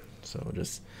 So we'll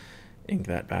just ink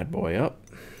that bad boy up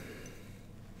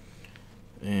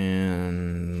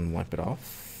and wipe it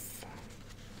off.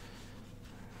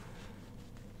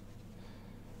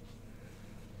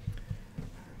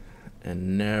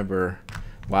 And never.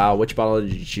 Wow, which bottle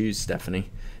did you choose, Stephanie?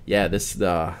 Yeah, this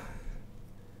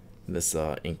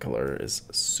ink color is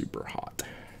super hot.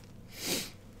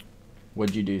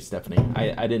 What'd you do, Stephanie?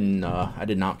 I did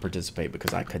not participate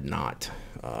because I could not.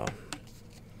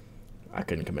 I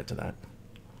couldn't commit to that.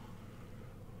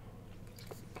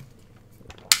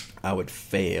 I would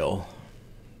fail.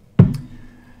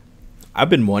 I've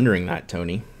been wondering that,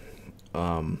 Tony,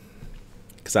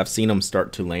 because I've seen them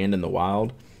start to land in the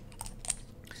wild,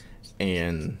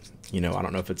 and I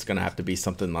don't know if it's gonna have to be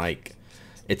something like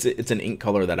it's an ink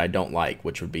color that I don't like,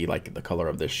 which would be like the color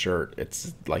of this shirt.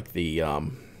 It's like the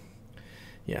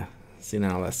yeah. See,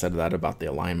 now that I said that about the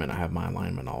alignment, I have my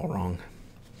alignment all wrong,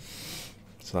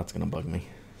 so that's gonna bug me.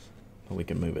 But we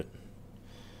can move it.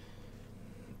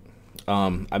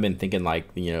 I've been thinking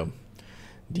like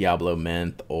Diablo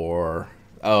Mint, or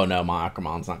oh no, my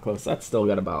Ackerman's not close. That's still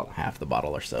got about half the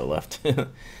bottle or so left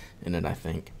in it, I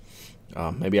think.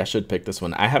 Maybe I should pick this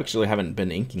one. I actually haven't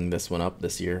been inking this one up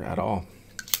this year at all.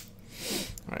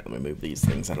 All right, let me move these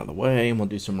things out of the way, and we'll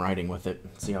do some writing with it.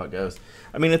 See how it goes.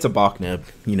 It's a Bach nib,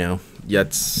 Yeah,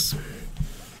 it's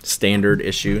standard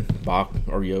issue, Bach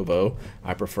or Yovo.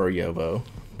 I prefer Yovo,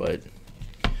 but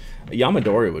a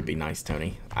Yamadori would be nice,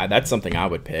 Tony. That's something I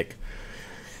would pick.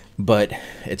 But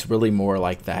it's really more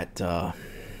like that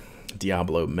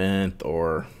Diablo Mint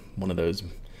or one of those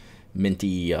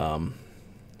minty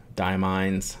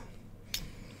diamines.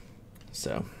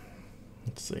 So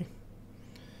let's see.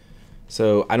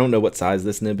 So I don't know what size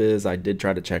this nib is. I did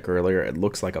try to check earlier. It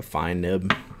looks like a fine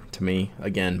nib to me.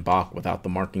 Again, Bach without the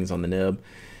markings on the nib.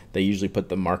 They usually put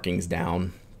the markings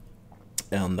down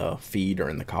on the feed or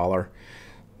in the collar,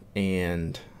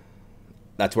 and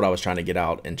that's what I was trying to get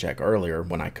out and check earlier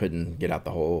when I couldn't get out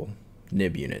the whole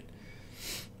nib unit.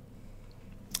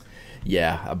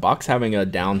 Yeah, a Bach's having a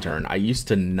downturn. I used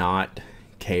to not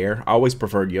care. I always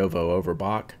preferred Yovo over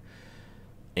Bach,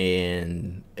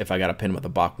 and if I got a pen with a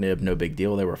Bach nib, no big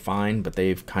deal. They were fine, but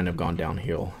they've kind of gone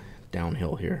downhill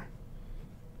here.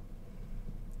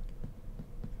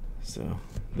 So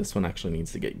this one actually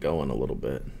needs to get going a little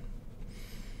bit.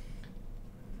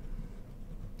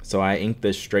 So I inked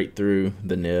this straight through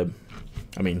the nib.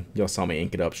 Y'all saw me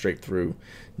ink it up straight through,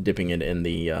 dipping it in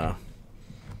the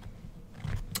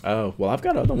oh, well, I've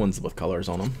got other ones with colors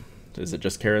on them. Is it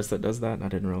just Karis that does that? I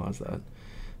didn't realize that.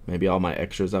 Maybe all my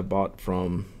extras I bought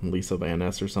from Lisa Van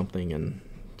Ness or something, and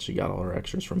she got all her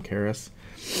extras from Karis.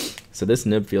 So this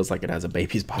nib feels like it has a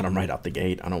baby's bottom right out the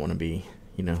gate. I don't want to be,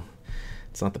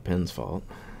 it's not the pen's fault,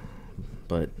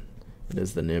 but it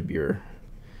is the nib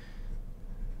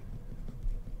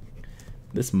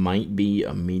This might be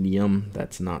a medium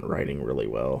that's not writing really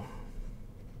well.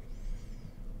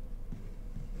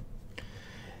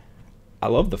 I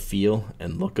love the feel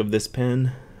and look of this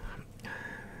pen.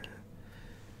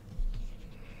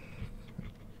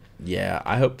 Yeah,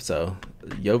 I hope so.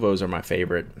 Yovos are my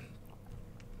favorite.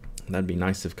 That'd be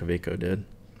nice if Kaweco did.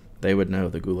 They would know.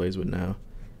 The Goulets would know.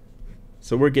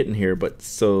 So we're getting here, but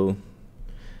so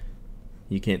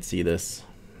you can't see this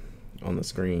on the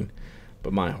screen,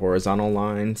 but my horizontal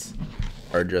lines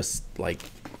are just like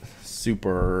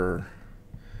super,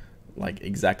 like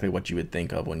exactly what you would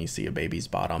think of when you see a baby's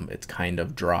bottom. It's kind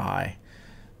of dry.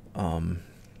 You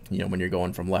know, when you're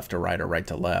going from left to right or right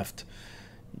to left,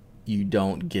 you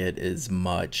don't get as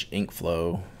much ink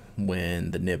flow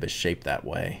when the nib is shaped that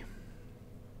way.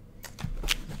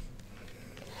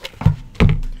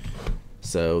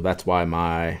 So that's why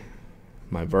my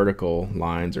vertical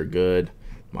lines are good,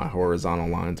 my horizontal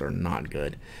lines are not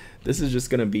good. This is just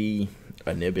going to be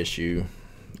a nib issue.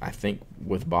 I think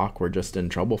with Bach we're just in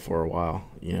trouble for a while.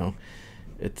 You know,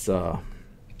 it's the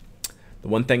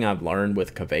one thing I've learned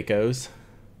with Kawecos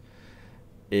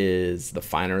is the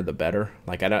finer the better.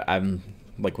 Like I'm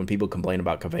like, when people complain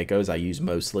about Kawecos, I use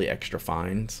mostly extra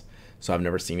fines, so I've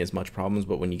never seen as much problems.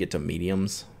 But when you get to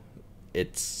mediums,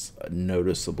 it's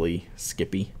noticeably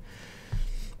skippy.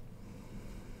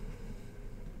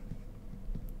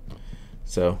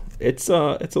 So it's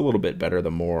a little bit better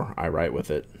the more I write with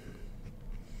it.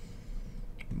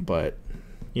 But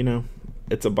you know,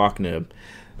 it's a Bach nib.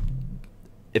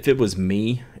 If it was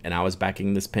me and I was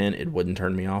backing this pen, it wouldn't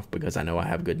turn me off because I know I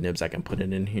have good nibs I can put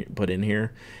in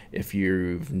here. If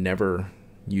you've never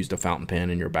used a fountain pen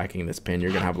and you're backing this pen,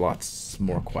 you're gonna have lots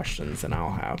more questions than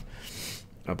I'll have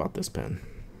about this pen.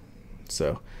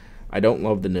 So I don't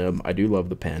love the nib. I do love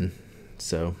the pen.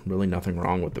 So really nothing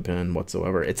wrong with the pen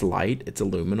whatsoever. It's light. It's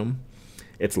aluminum.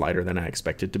 It's lighter than I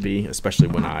expect it to be, especially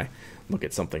when I look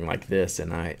at something like this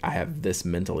and I have this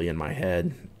mentally in my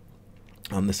head.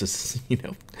 This is, you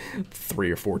know,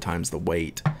 3 or 4 times the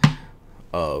weight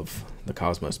of the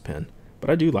Kosmos pen. But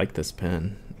I do like this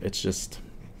pen. It's just,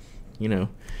 you know,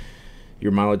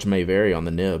 your mileage may vary on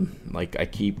the nib. Like I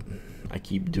keep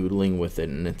doodling with it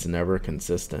and it's never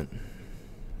consistent,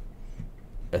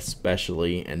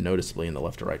 especially and noticeably in the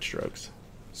left to right strokes.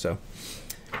 So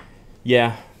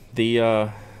yeah,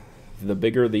 the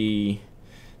bigger the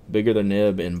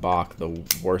nib in Bach, the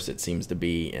worse it seems to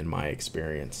be in my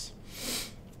experience.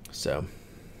 So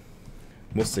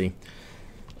we'll see.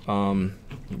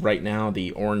 Right now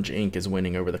the orange ink is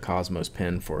winning over the Kosmos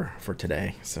pen for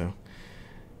today. So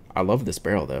I love this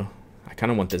barrel though. I kind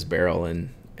of want this barrel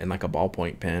in like a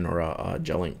ballpoint pen or a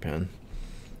gel ink pen.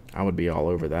 I would be all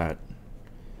over that.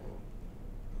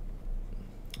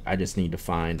 I just need to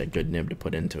find a good nib to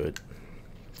put into it.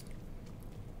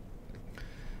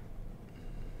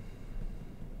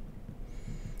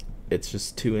 It's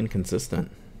just too inconsistent.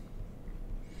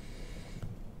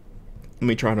 Let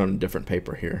me try it on a different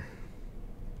paper here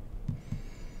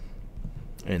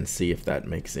and see if that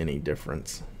makes any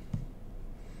difference.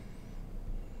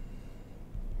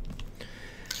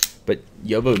 But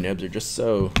Jowo nibs are just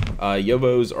so,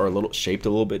 Jovos are shaped a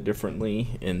little bit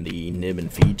differently in the nib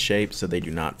and feed shape, so they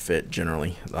do not fit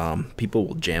generally. People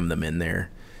will jam them in there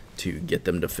to get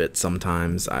them to fit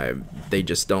sometimes. They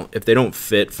just don't. If they don't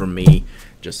fit for me,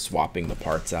 just swapping the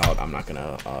parts out, I'm not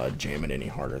gonna jam it any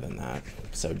harder than that.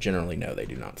 So generally, no, they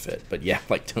do not fit. But yeah,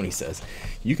 like Tony says,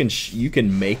 you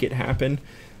can make it happen.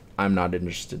 I'm not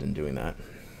interested in doing that.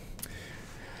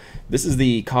 This is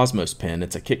the Kosmos pen.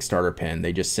 It's a Kickstarter pen.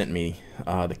 They just sent me.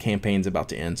 The campaign's about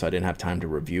to end, so I didn't have time to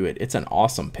review it. It's an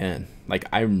awesome pen. Like,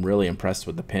 I'm really impressed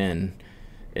with the pen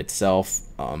itself.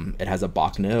 It has a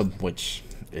Bach nib, which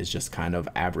is just kind of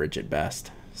average at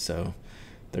best. So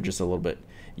they're just a little bit,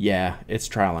 yeah, it's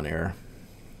trial and error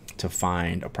to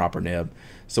find a proper nib.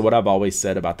 So what I've always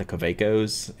said about the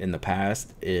Kawecos in the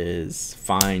past is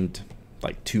find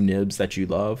like 2 nibs that you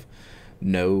love,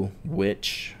 know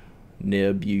which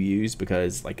nib you use,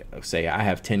 because like say I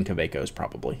have 10 Kawecos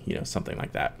probably, you know, something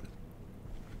like that,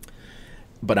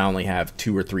 but I only have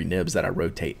 2 or 3 nibs that I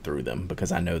rotate through them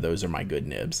because I know those are my good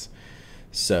nibs.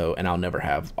 So, and I'll never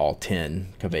have all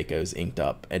 10 Kawecos inked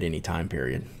up at any time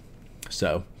period.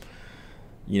 So,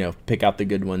 you know, pick out the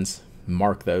good ones,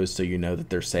 mark those so you know that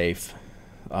they're safe,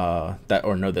 or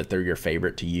know that they're your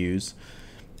favorite to use,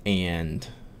 and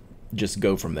just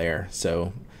go from there.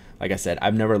 So, like I said,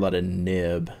 I've never let a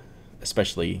nib,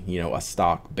 especially, you know, a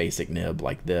stock basic nib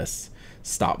like this,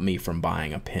 stop me from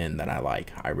buying a pen that I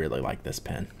like. I really like this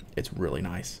pen. It's really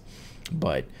nice.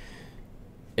 But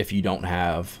if you don't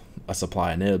have a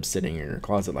supply of nibs sitting in your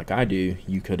closet like I do,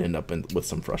 you could end up with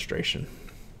some frustration.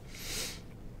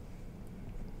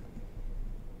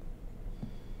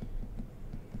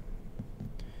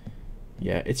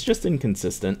 Yeah, it's just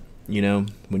inconsistent. You know,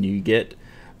 when you get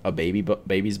a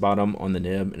baby's bottom on the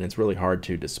nib, and it's really hard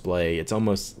to display. It's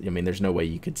almost, I mean, there's no way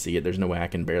you could see it. There's no way I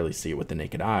can barely see it with the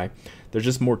naked eye. There's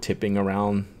just more tipping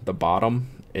around the bottom,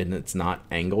 and it's not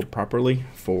angled properly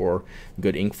for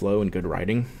good ink flow and good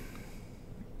writing.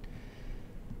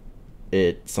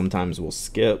 It sometimes will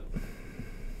skip.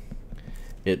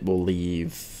 It will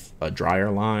leave a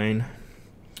drier line.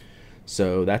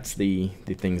 So that's the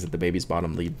things that the baby's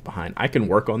bottom leave behind. I can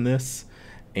work on this,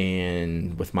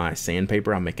 and with my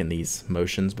sandpaper I'm making these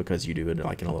motions because you do it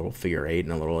like in a little figure 8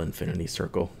 and a little infinity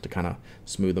circle to kind of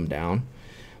smooth them down.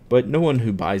 But no one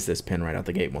who buys this pen right out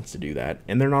the gate wants to do that,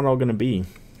 and they're not all going to be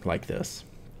like this.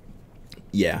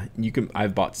 Yeah, you can.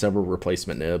 I've bought several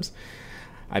replacement nibs.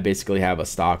 I basically have a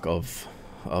stock of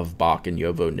Bock and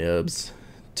Jowo nibs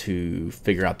to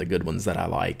figure out the good ones that I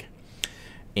like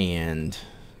and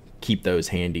keep those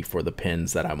handy for the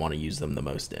pens that I want to use them the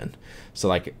most in. So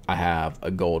like I have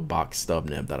a gold Bock stub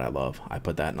nib that I love. I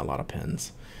put that in a lot of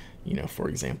pens, you know, for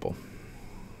example.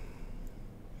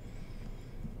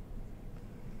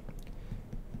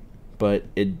 But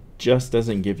it just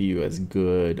doesn't give you as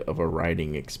good of a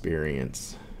writing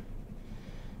experience.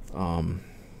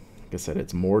 Like I said,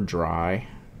 it's more dry.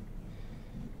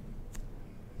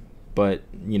 But,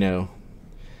 you know,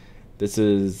 this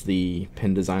is the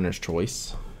pen designer's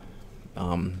choice.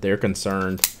 They're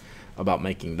concerned about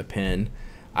making the pen.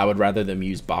 I would rather them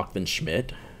use Bock than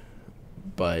Schmidt,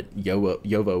 but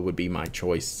Jowo would be my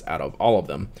choice out of all of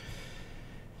them.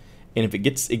 And if it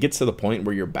gets to the point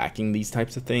where you're backing these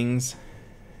types of things,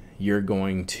 you're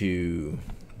going to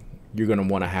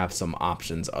want to have some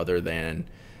options other than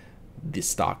the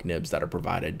stock nibs that are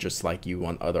provided, just like you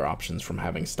want other options from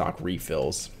having stock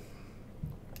refills.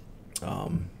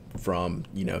 From,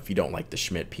 you know, if you don't like the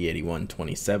Schmidt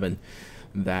P8127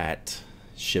 that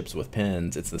ships with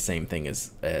pens, it's the same thing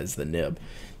as the nib.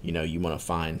 You know, you want to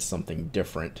find something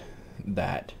different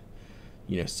that,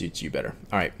 you know, suits you better.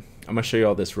 All right, I'm gonna show you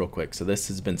all this real quick. So this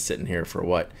has been sitting here for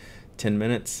what, 10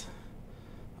 minutes.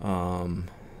 So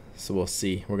we'll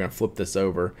see. We're gonna flip this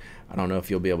over. I don't know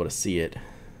if you'll be able to see it.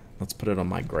 Let's put it on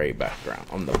my gray background,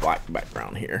 on the black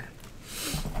background here.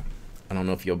 I don't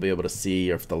know if you'll be able to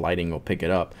see or if the lighting will pick it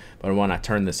up, but when I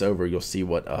turn this over, you'll see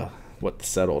what the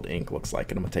settled ink looks like.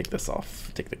 And I'm gonna take this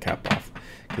off, take the cap off,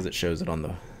 because it shows it on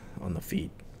the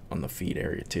feed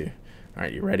area too. All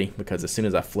right, you ready? Because as soon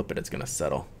as I flip it, it's gonna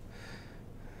settle.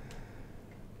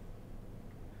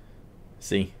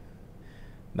 See,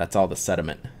 that's all the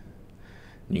sediment.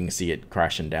 You can see it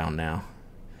crashing down now.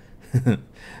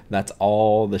 That's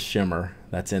all the shimmer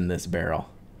that's in this barrel.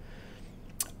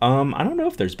 I don't know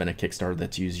if there's been a Kickstarter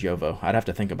that's used Jowo. I'd have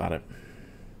to think about it.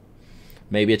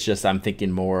 Maybe it's just I'm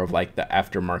thinking more of like the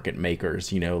aftermarket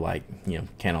makers, you know, like, you know,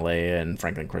 Canalea and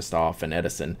Franklin Christoph and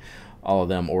Edison. All of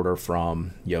them order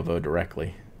from Jowo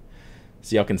directly.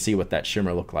 So y'all can see what that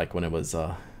shimmer looked like when it was,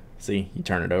 see, you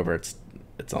turn it over, it's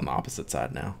on the opposite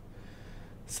side now.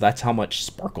 So that's how much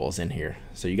sparkle is in here.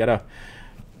 So you gotta,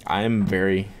 I'm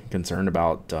very concerned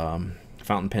about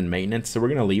fountain pen maintenance. So we're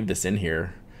gonna leave this in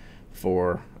here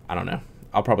for, I don't know,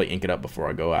 I'll probably ink it up before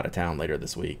I go out of town later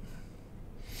this week.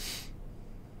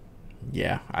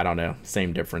 Yeah, I don't know,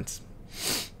 same difference.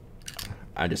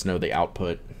 I just know the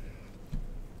output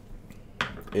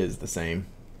is the same,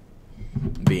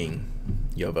 being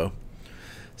Jowo.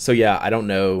 So yeah, I don't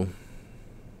know.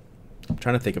 I'm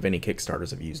trying to think of any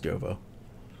Kickstarters have used Jowo.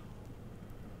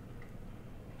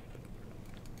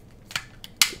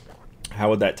 How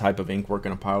would that type of ink work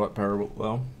in a pilot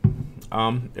parallel?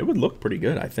 It would look pretty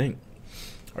good, I think.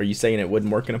 Are you saying it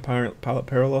wouldn't work in a pilot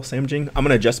parallel, Samjing? I'm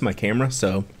gonna adjust my camera,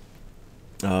 so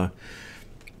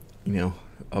you know,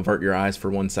 avert your eyes for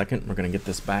 1 second. We're gonna get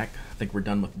this back. I think we're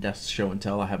done with desk show and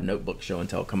tell. I have notebook show and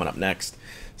tell coming up next,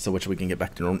 so which we can get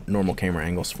back to normal camera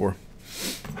angles for.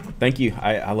 Thank you.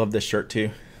 I love this shirt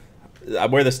too. I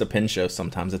wear this to pen shows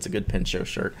sometimes. It's a good pen show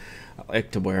shirt. I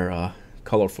like to wear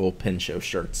colorful pen show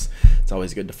shirts. It's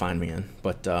always good to find me in.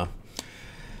 But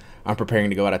I'm preparing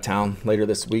to go out of town later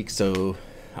this week, so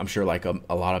I'm sure like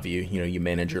a lot of you, you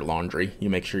manage your laundry. You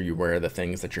make sure you wear the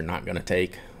things that you're not going to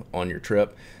take on your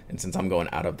trip. And since I'm going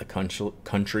out of the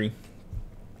country,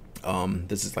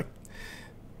 this is like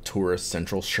tourist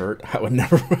central shirt. I would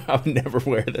never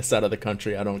wear this out of the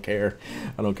country. I don't care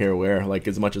where. Like,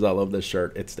 as much as I love this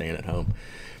shirt, it's staying at home.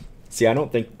 See, I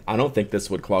don't think this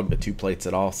would clog the two plates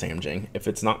at all, Samjing. If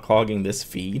it's not clogging this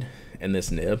feed and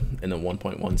this nib and the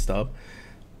 1.1 stub,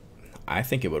 I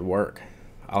think it would work.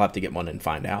 I'll have to get one and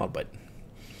find out, but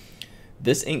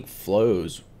this ink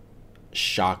flows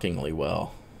shockingly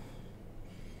well.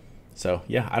 So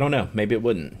yeah, I don't know. Maybe it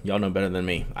wouldn't. Y'all know better than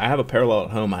me. I have a parallel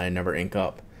at home I never ink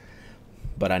up,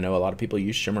 but I know a lot of people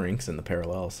use shimmer inks in the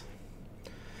parallels.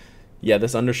 Yeah,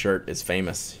 this undershirt is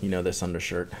famous. You know this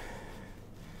undershirt.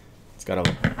 It's got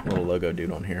a little logo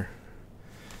dude on here.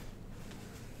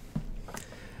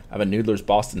 I have a Noodler's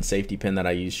Boston safety pen that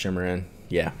I use shimmer in.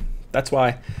 Yeah, that's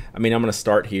why. I mean, I'm going to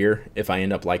start here. If I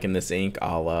end up liking this ink,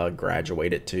 I'll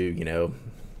graduate it to, you know,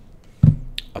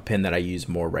 a pen that I use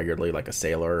more regularly, like a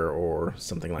Sailor or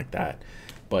something like that.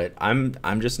 But I'm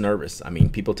just nervous. I mean,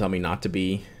 people tell me not to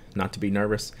be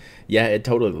nervous. Yeah, it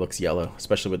totally looks yellow,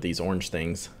 especially with these orange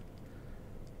things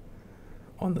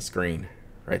on the screen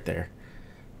right there.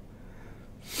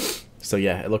 So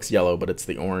yeah, it looks yellow, but it's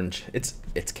the orange. It's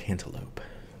cantaloupe,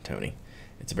 Tony.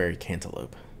 It's very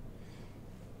cantaloupe.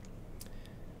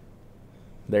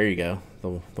 There you go.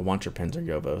 The Wancher pens are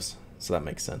Yovos, so that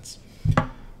makes sense. All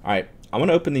right, I'm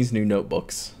gonna open these new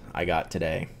notebooks I got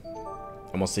today,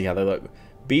 and we'll see how they look.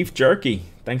 Beef jerky,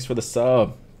 thanks for the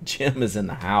sub. Jim is in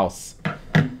the house.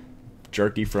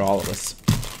 Jerky for all of us.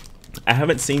 I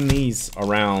haven't seen these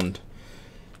around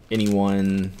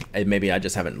anyone. Maybe I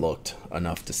just haven't looked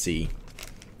enough to see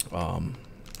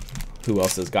who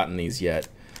else has gotten these yet.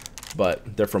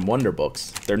 But they're from Wonder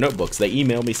Books. They're notebooks. They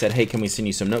emailed me, said, hey, can we send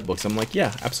you some notebooks? I'm like,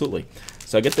 yeah, absolutely.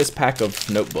 So I get this pack of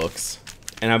notebooks,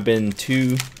 and I've been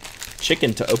too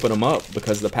chicken to open them up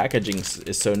because the packaging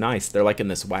is so nice. They're like in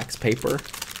this wax paper.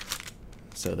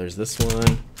 So there's this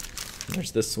one,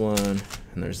 there's this one,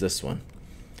 and there's this one.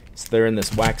 So they're in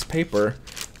this wax paper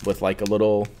with like a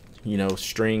little, you know,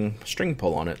 string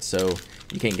pull on it, so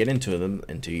you can't get into them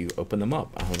until you open them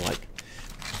up. I was like,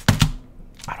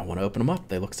 I don't want to open them up.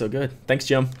 They look so good. Thanks,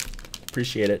 Jim.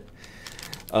 Appreciate it.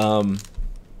 And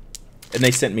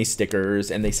they sent me stickers,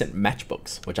 and they sent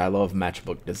matchbooks, which I love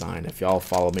matchbook design. If y'all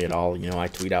follow me at all, you know I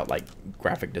tweet out like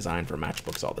graphic design for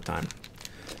matchbooks all the time.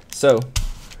 So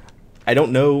I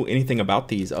don't know anything about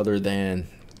these other than,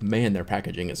 man, their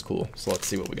packaging is cool. So let's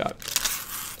see what we got.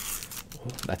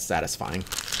 Oh, that's satisfying.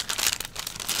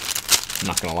 I'm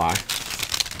not gonna lie.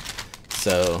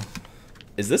 So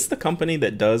is this the company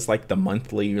that does like the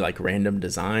monthly like random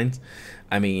designs?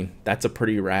 I mean, that's a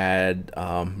pretty rad.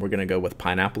 We're gonna go with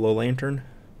Pineapple Lantern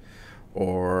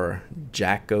or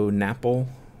Jacko Napple.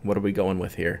 What are we going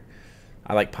with here?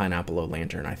 I like Pineapple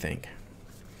Lantern, I think.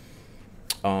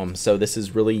 So this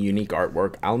is really unique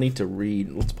artwork. I'll need to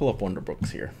read. Let's pull up Wonder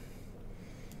Books here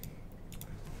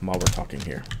while we're talking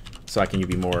here, so I can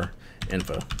give you more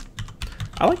info.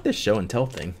 I like this show and tell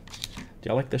thing. Do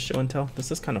y'all like this show and tell? This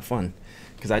is kind of fun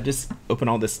because I just open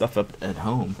all this stuff up at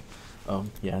home.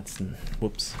 Yeah, it's,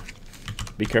 whoops.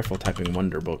 Be careful typing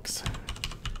Wonder Books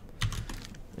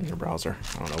in your browser.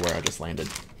 I don't know where I just landed.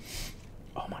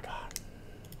 Oh my God.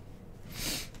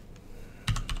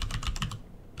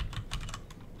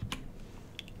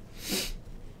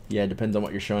 Yeah, it depends on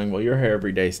what you're showing. Well, you're here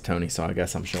every day, Tony, so I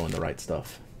guess I'm showing the right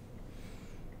stuff.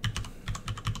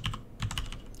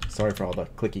 Sorry for all the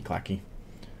clicky-clacky,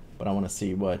 but I want to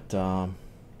see what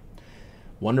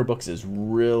Wonder Books is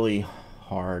really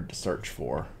hard to search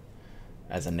for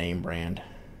as a name brand.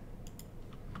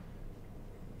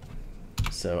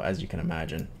 So, as you can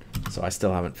imagine. So I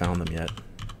still haven't found them yet.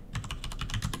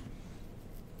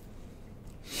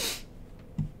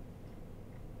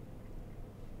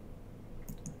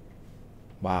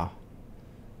 Wow.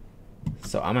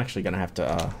 So I'm actually gonna have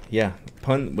to yeah,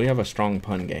 pun. We have a strong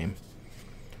pun game.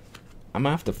 I'm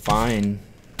gonna have to find.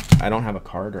 I don't have a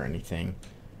card or anything.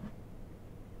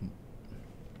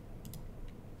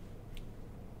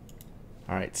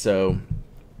 All right, so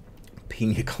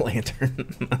Pina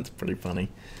Lantern. That's pretty funny.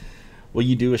 Will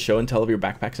you do a show and tell of your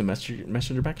backpacks and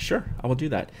messenger bags? Sure, I will do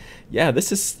that. Yeah,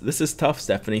 this is tough,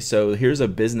 Stephanie. So here's a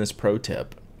business pro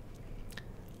tip.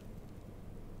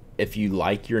 If you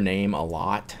like your name a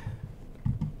lot,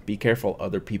 be careful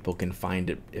other people can find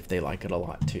it if they like it a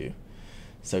lot too.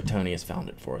 So Tony has found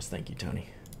it for us. Thank you, Tony.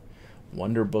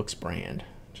 Wonder Books brand,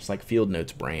 just like Field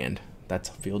Notes brand. That's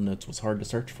Field Notes was hard to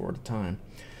search for at the time.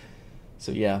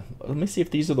 So yeah, let me see if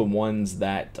these are the ones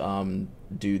that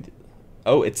do.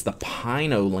 Oh, it's the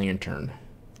Pino Lantern.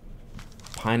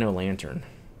 Pino Lantern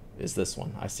is this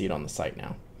one. I see it on the site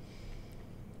now.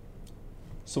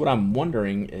 So what I'm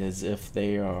wondering is if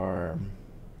they are,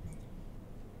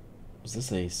 is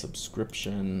this a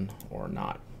subscription or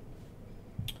not?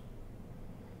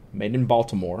 Made in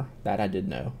Baltimore, that I did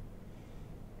know.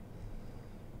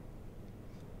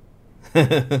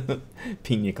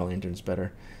 Pina Lantern's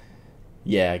better.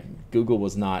 Yeah, Google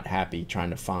was not happy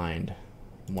trying to find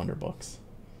Wonder Books.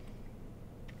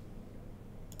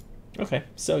 Okay,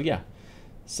 so yeah.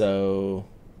 So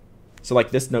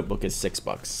like this notebook is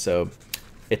 $6. So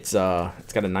it's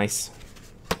got a nice,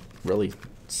 really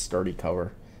sturdy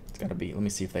cover. It's gotta be. Let me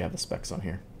see if they have the specs on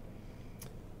here.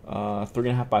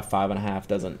 3.5 by 5.5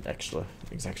 doesn't actually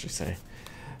say.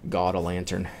 God, a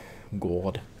lantern.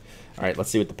 God. All right, let's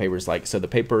see what the paper's like. So the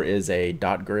paper is a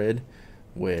dot grid,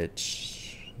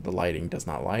 which the lighting does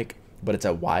not like, but it's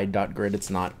a wide dot grid. It's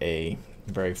not a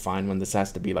very fine one. This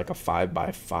has to be like a 5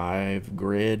 by 5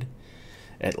 grid,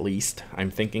 at least, I'm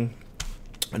thinking.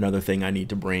 Another thing I need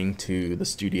to bring to the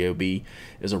Studio B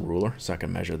is a ruler so I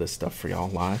can measure this stuff for y'all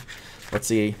live. Let's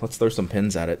see. Let's throw some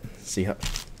pins at it. See how.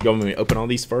 You want me to open all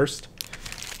these first,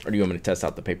 or do you want me to test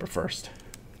out the paper first?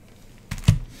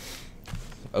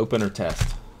 Open or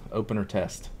test? Open or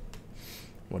test?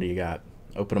 What do you got?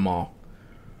 Open them all.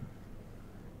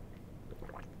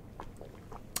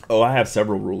 Oh, I have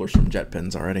several rulers from Jet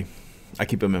Pens already. I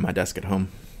keep them in my desk at home.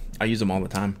 I use them all the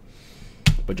time.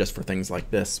 But just for things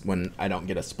like this, when I don't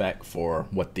get a spec for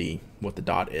what the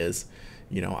dot is,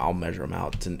 you know, I'll measure them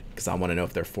out because I want to know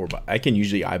if they're 4 by. I can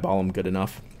usually eyeball them good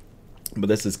enough, but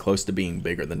this is close to being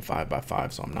bigger than 5 by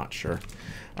 5, so I'm not sure.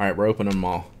 All right, we're opening them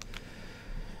all.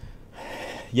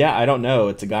 Yeah, I don't know.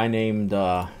 It's a guy named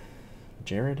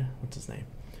Jared. What's his name?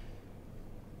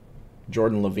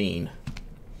 Jordan Levine.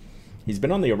 He's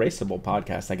been on the Erasable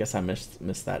podcast. I guess I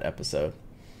missed that episode.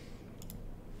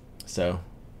 So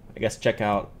I guess check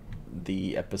out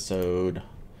the episode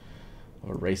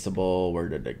Erasable. Where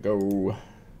did it go?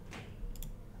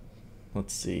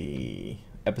 Let's see.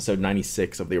 Episode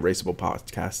 96 of the Erasable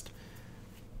podcast.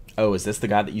 Oh, is this the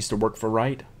guy that used to work for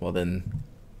Wright? Well, then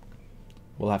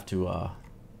we'll have to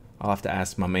I'll have to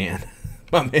ask my man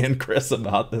Chris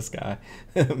about this guy.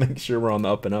 Make sure we're on the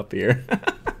up and up here.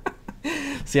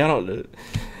 See, I don't.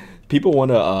 People want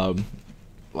to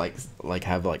like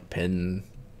have like pen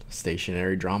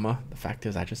stationary drama. The fact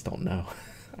is, I just don't know.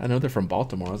 I know they're from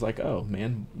Baltimore. I was like, oh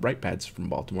man, WritePad's from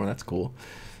Baltimore. That's cool.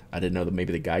 I didn't know that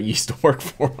maybe the guy used to work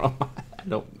for him.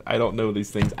 I don't know these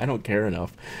things. I don't care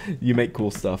enough. You make cool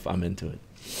stuff, I'm into it.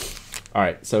 All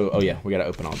right, so oh yeah, we gotta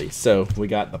open all these. So we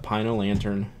got the Pino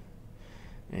Lantern,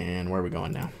 and where are we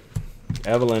going now?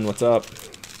 Evelyn, what's up?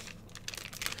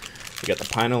 We got the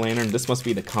Pino Lantern. This must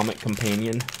be the Comic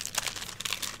Companion.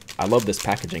 I love this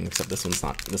packaging, except this one's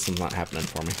not happening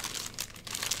for me.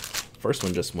 First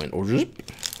one just went.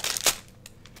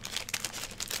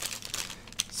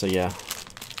 So yeah,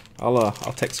 I'll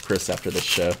text Chris after this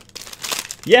show.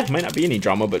 Yeah, might not be any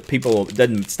drama, but it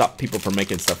doesn't stop people from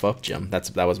making stuff up, Jim.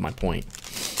 That was my point.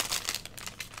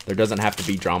 There doesn't have to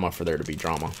be drama for there to be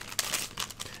drama.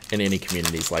 In any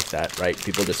communities like that, right?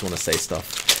 People just want to say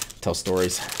stuff, tell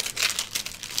stories.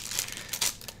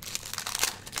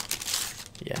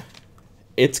 Yeah.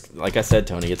 It's, like I said,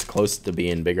 Tony, it's close to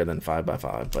being bigger than 5 by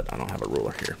 5, but I don't have a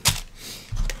ruler here.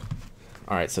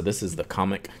 All right, so this is the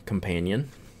Comic Companion.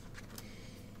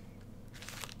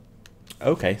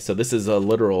 Okay, so this is a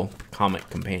literal comic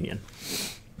companion.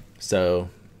 So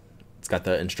it's got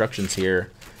the instructions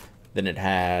here. Then it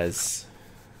has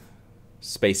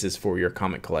spaces for your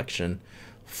comic collection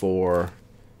for,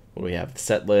 what do we have?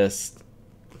 Set list,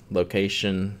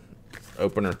 location,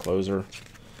 opener, closer.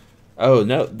 Oh,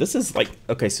 no, this is like,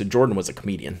 okay, so Jordan was a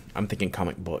comedian. I'm thinking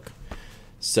comic book.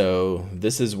 So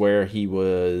this is where he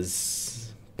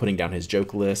was putting down his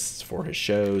joke lists for his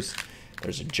shows.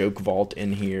 There's a joke vault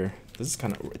in here. This is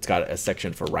kind of, it's got a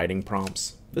section for writing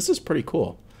prompts. This is pretty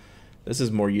cool. This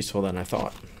is more useful than I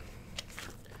thought.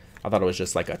 I thought it was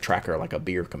just like a tracker, like a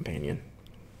beer companion.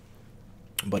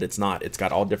 But it's not. It's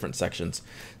got all different sections.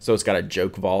 So it's got a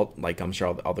joke vault. Like I'm sure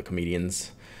all the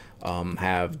comedians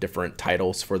have different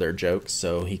titles for their jokes.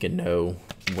 So he can know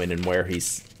when and where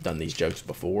he's done these jokes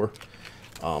before.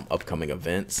 Upcoming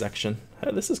event section.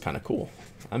 Hey, this is kind of cool.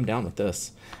 I'm down with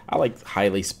this. I like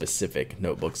highly specific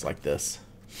notebooks like this.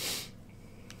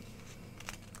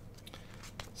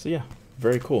 So yeah,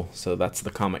 very cool. So that's the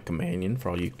Comic Companion for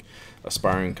all you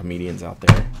aspiring comedians out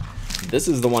there. This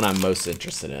is the one I'm most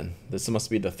interested in. This must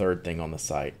be the third thing on the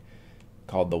site,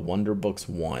 called the Wonder Books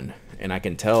 1. And I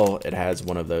can tell it has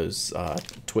one of those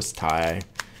twist tie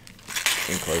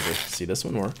enclosures. See, this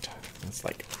one worked. It's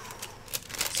like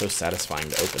so satisfying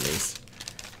to open these.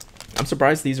 I'm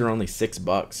surprised these are only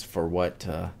 $6 for what.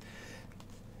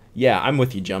 Yeah, I'm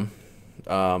with you, Jim.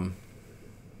 So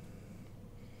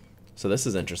this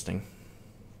is interesting.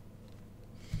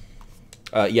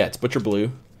 Yeah, it's butcher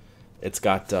blue. It's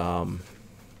got the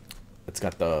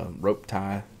rope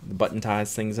tie, the button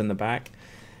ties things in the back.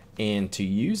 And to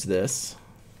use this,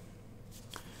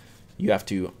 you have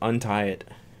to untie it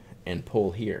and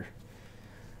pull here.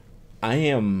 I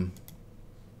am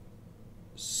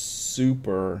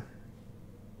super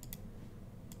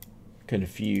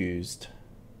confused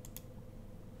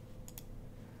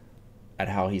at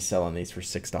how he's selling these for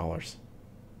 $6.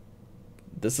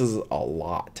 This is a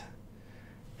lot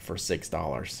for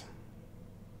 $6.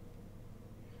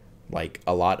 Like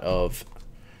a lot of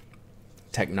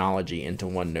technology into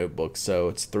one notebook. So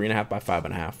it's 3.5 by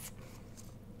 5.5,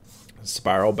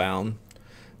 spiral bound,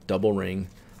 double ring,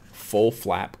 full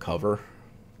flap cover,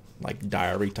 like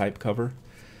diary type cover,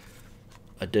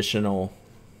 additional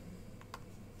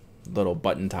little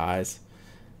button ties,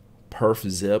 perf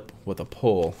zip with a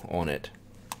pull on it.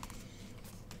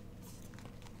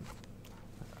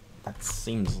 That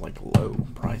seems like low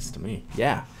price to me.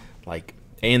 Yeah, like,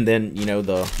 and then, you know,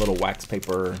 the little wax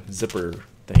paper zipper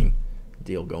thing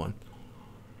deal going.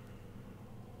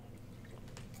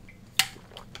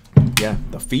 Yeah,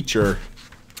 the feature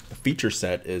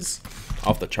set is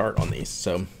off the chart on these.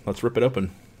 So let's rip it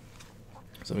open.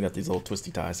 So we got these little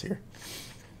twisty ties here.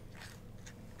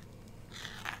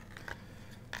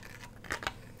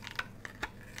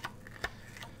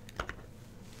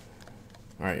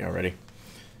 All right, y'all ready?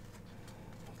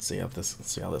 Let's see how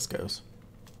this goes.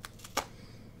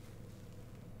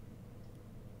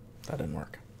 That didn't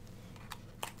work.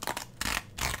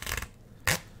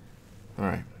 All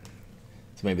right.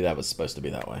 So maybe that was supposed to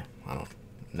be that way. I don't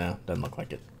know. Doesn't look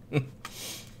like it.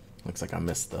 Looks like I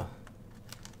missed the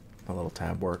little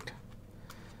tab worked.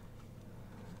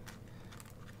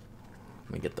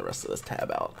 Let me get the rest of this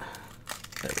tab out.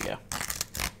 There we go.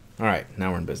 All right,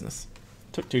 now we're in business.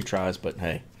 Took 2 tries, but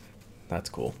hey, that's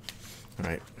cool. All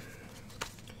right.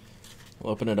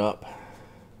 We'll open it up,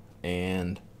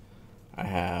 and I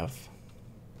have,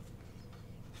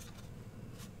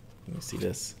 let me see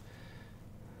this,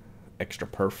 extra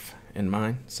perf in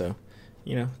mine. So,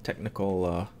 you know,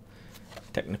 technical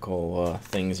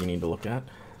things you need to look at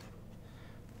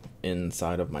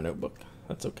inside of my notebook.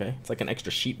 That's okay. It's like an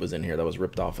extra sheet was in here that was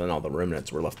ripped off and all the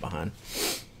remnants were left behind.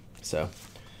 So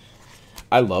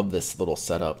I love this little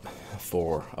setup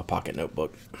for a pocket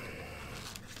notebook.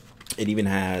 It even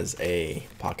has a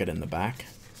pocket in the back,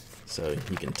 so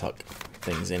you can tuck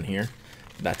things in here.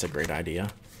 That's a great idea.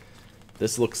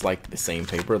 This looks like the same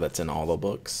paper that's in all the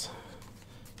books.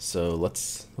 So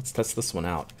let's test this one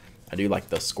out. I do like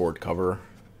the scored cover,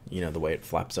 you know, the way it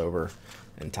flaps over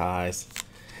and ties.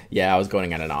 Yeah, I was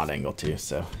going at an odd angle too,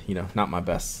 so, you know, not my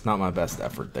best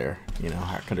effort there. You know,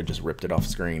 I could have just ripped it off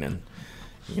screen and,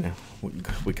 you know,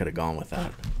 we could have gone with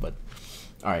that. But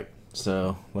all right,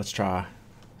 so let's try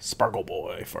Sparkle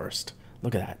Boy first.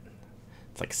 Look at that.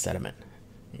 It's like sediment.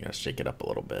 You gotta shake it up a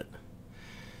little bit.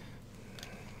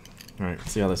 All right,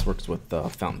 see how this works with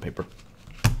fountain paper.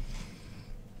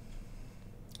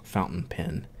 Fountain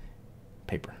pen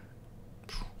paper.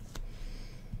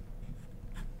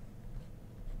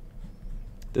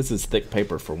 This is thick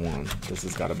paper for one. This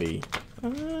has got to be,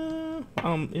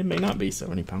 it may not be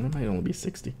 70 pounds. It might only be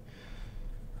 60.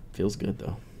 Feels good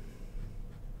though.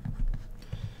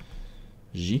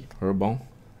 J. Herbon.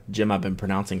 Jim, I've been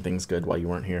pronouncing things good while you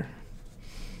weren't here.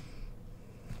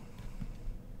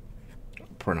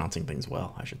 Pronouncing things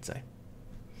well, I should say.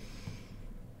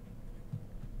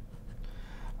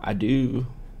 I do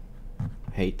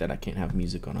hate that I can't have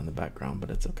music on in the background, but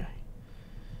it's okay.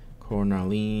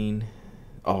 Cornaline.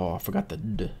 Oh, I forgot the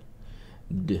D.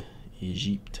 D.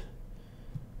 Egypt.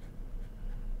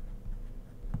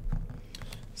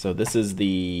 So this is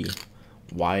the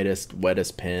widest,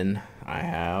 wettest pen I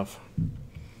have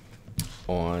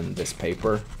on this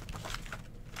paper,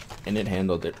 and it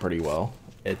handled it pretty well.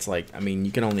 It's like, I mean,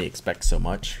 you can only expect so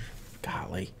much.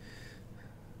 Golly,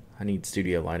 I need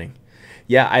studio lighting.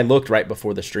 Yeah, I looked right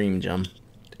before the stream, Jim,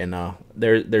 and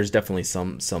there's definitely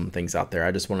some things out there.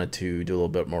 I just wanted to do a little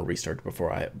bit more research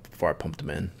before I pumped them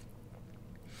in.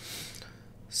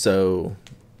 So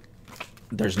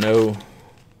there's no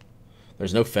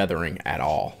feathering at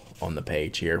all on the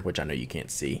page here, which I know you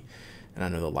can't see, and I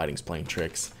know the lighting's playing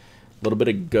tricks. A little bit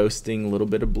of ghosting, a little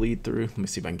bit of bleed through. Let me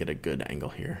see if I can get a good angle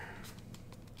here.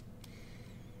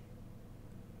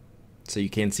 So you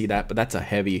can see that, but that's a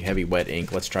heavy wet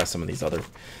ink. Let's try some of these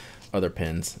other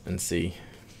pens and see.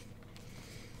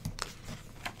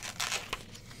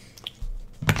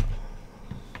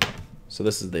 So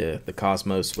this is the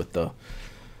Kosmos with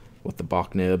the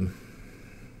Bach nib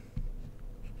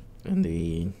and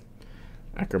the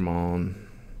Ackermann.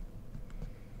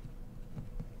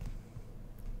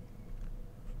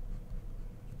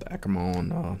 The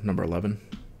Ackermann number 11.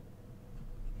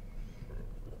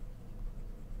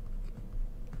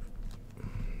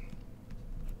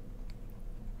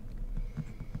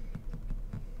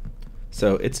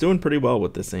 So it's doing pretty well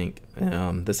with this ink.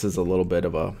 This is a little bit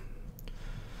of a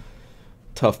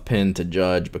tough pen to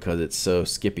judge because it's so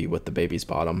skippy with the baby's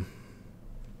bottom.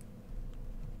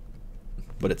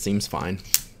 but it seems fine.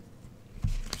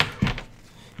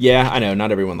 Yeah, I know,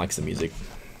 not everyone likes the music.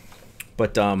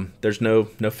 But there's no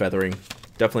feathering.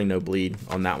 Definitely no bleed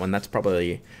on that one. That's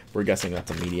probably, we're guessing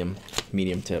that's a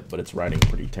medium tip, but it's writing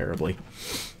pretty terribly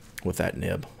with that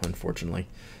nib, unfortunately.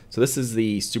 So this is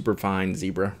the Superfine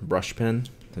Zebra brush pen.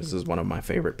 This is one of my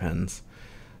favorite pens.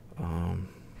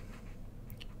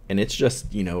 And it's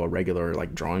just, you know, a regular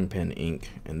like drawing pen ink,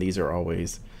 and these are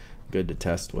always good to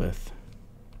test with,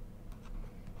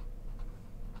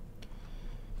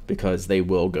 because they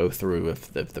will go through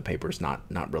if the paper's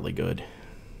not really good.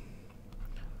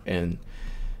 And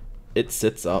it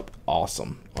sits up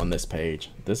awesome on this page.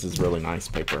 This is really nice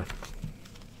paper.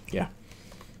 Yeah.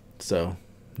 So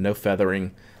no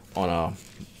feathering on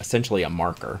essentially a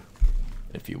marker,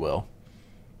 if you will.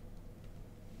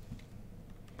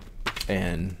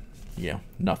 And you know,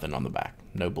 nothing on the back.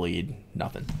 No bleed,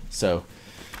 nothing. So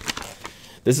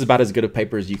this is about as good a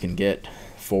paper as you can get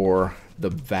for the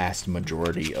vast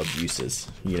majority of uses.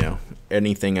 You know,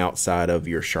 anything outside of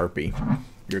your Sharpie,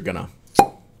 you're gonna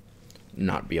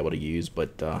not be able to use,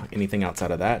 but anything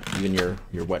outside of that, even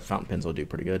your wet fountain pens will do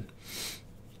pretty good.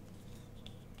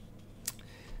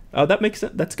 That makes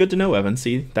sense. That's good to know, Evan.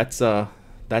 See,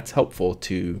 that's helpful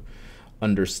to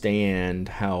understand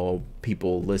how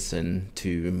people listen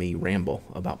to me ramble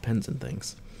about pens and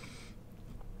things.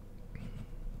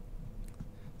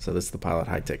 So this is the Pilot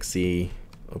High-Tech C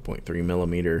 0.3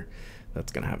 millimeter.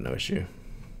 That's gonna have no issue.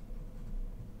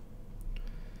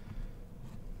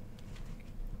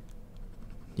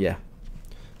 Yeah.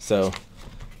 So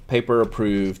paper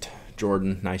approved.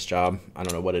 Jordan, nice job. I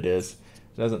don't know what it is.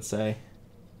 It doesn't say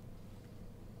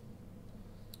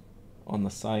on the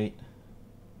site.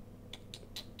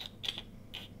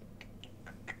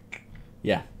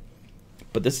 Yeah.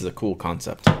 But this is a cool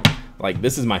concept. Like,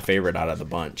 this is my favorite out of the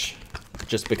bunch,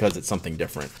 just because it's something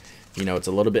different. You know, it's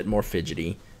a little bit more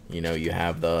fidgety. You know, you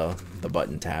have the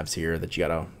button tabs here that you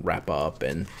gotta wrap up,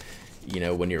 and you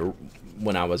know,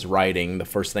 when I was writing, the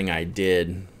first thing I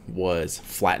did was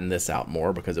flatten this out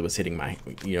more, because it was hitting my,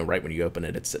 you know, right when you open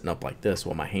it, it's sitting up like this.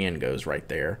 Well, my hand goes right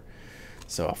there.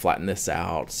 So I flatten this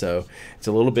out. So it's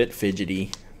a little bit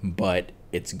fidgety, but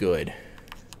it's good.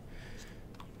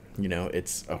 You know,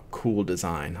 it's a cool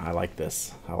design. I like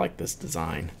this. I like this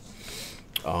design.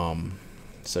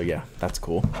 So yeah, that's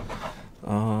cool.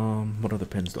 What other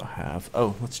pens do I have?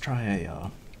 Oh, let's try a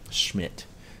Schmidt.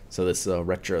 So this is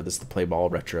retro. This is the Play Ball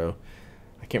retro.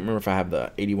 I can't remember if I have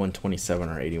the 8127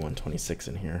 or 8126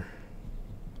 in here.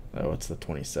 Oh, it's the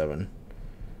 27.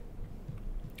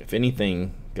 If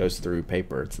anything goes through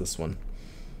paper, it's this one.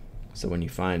 So when you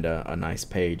find a nice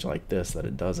page like this that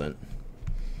it doesn't,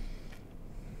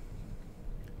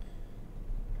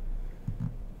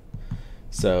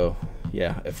 so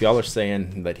yeah, if y'all are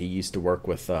saying that he used to work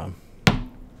with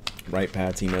write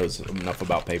pads, he knows enough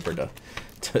about paper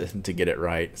to get it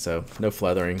right. So no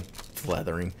feathering,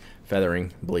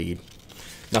 bleed,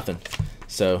 nothing.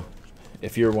 So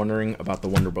if you're wondering about the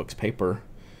Wonderbooks paper,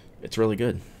 it's really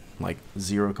good. Like,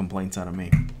 zero complaints out of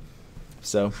me.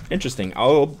 So interesting.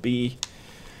 I'll be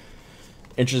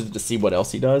interested to see what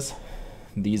else he does.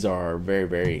 These are very,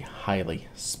 very highly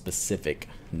specific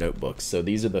notebooks. So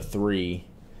these are the 3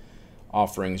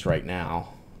 offerings right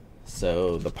now.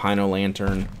 So the Pino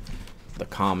Lantern, the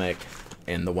Comic,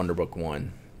 and the Wonderbook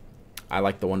 1. I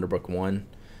like the Wonderbook 1.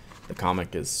 The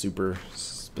Comic is super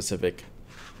specific.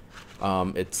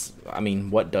 I mean,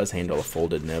 what does handle a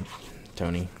folded nib,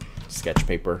 Tony? Sketch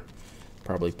paper,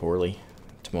 probably poorly.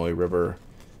 Tomoe River,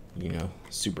 you know,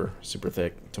 super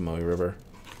thick Tomoe River.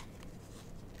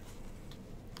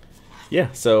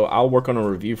 Yeah, so I'll work on a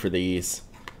review for these.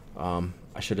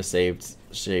 I should have saved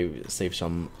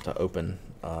some to open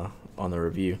on the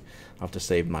review. I'll have to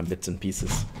save my bits and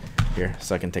pieces here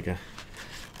so I can take a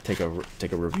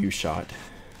review shot.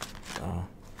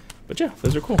 But yeah,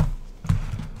 those are cool.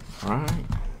 All right,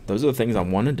 those are the things I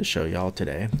wanted to show y'all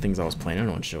today. Things I was planning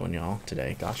on showing y'all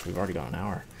today. Gosh, we've already got an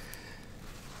hour.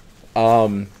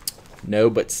 No,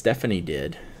 but Stephanie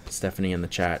did. Stephanie in the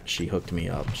chat, she hooked me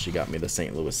up. She got me the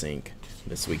St. Louis ink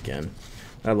this weekend.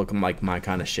 That looking like my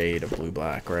kind of shade of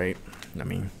blue-black, right? I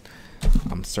mean,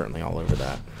 I'm certainly all over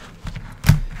that.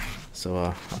 So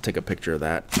I'll take a picture of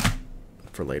that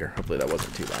for later. Hopefully that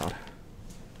wasn't too loud.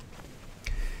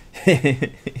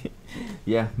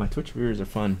 Yeah, my Twitch viewers are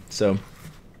fun. So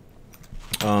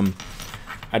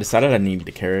I decided I needed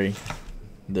to carry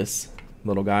this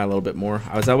little guy a little bit more.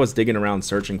 I was digging around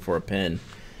searching for a pen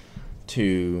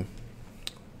to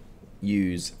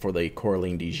use for the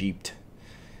Coraline d'Egypte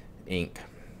ink.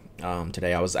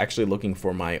 Today I was actually looking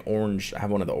for my orange. I have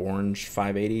one of the orange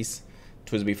 580s,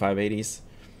 TWSBI 580s.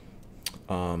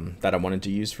 that I wanted to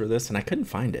use for this, and I couldn't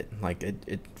find it. Like,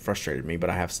 it frustrated me, but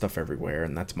I have stuff everywhere,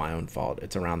 and that's my own fault.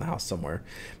 It's around the house somewhere.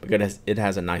 Because it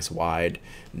has a nice wide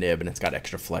nib, and it's got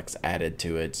extra flex added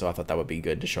to it, so I thought that would be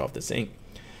good to show off this ink.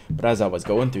 But as I was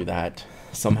going through that,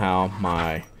 somehow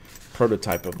my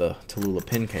prototype of the Tallulah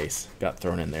pen case got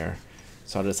thrown in there.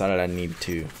 So I decided I need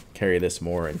to carry this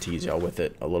more and tease y'all with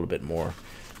it a little bit more,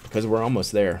 because we're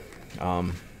almost there.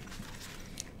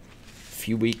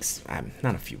 Few weeks,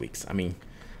 not a few weeks, I mean,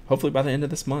 hopefully by the end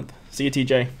of this month. See you,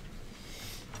 TJ.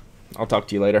 I'll talk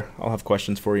to you later. I'll have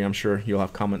questions for you. I'm sure you'll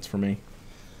have comments for me.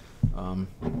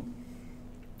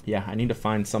 Yeah, I need to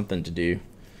find something to do.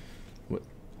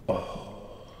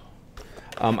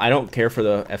 I don't care for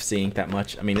the FC ink that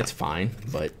much. I mean, it's fine,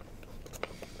 but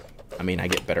I mean, I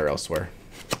get better elsewhere.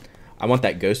 I want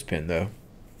that ghost pen though.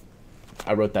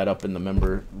 I wrote that up in the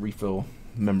member refill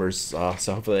members, so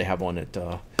hopefully they have one at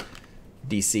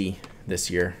DC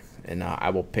this year, and I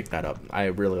will pick that up. I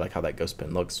really like how that ghost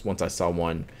pen looks. Once I saw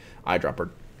one eyedropper.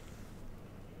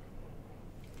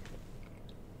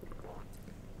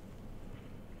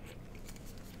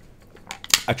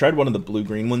 I tried one of the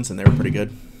blue-green ones, and they were pretty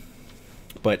good,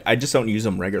 but I just don't use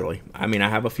them regularly. I mean, I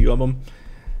have a few of them.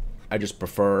 I just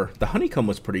prefer the honeycomb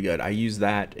was pretty good. I used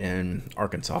that in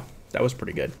Arkansas. That was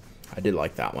pretty good. I did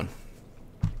like that one.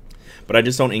 But I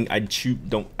just don't ink.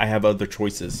 I have other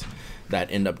choices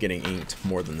that end up getting inked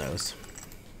more than those.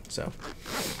 So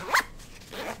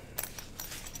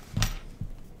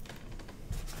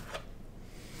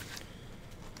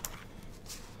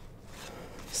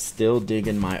still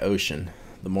digging my ocean.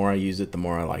 The more I use it, the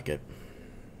more I like it.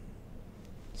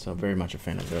 So very much a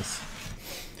fan of this.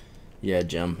 Yeah,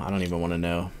 Jim, I don't even want to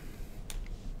know.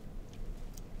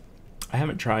 I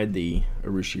haven't tried the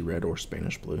Urushi Red or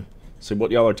Spanish Blue. So what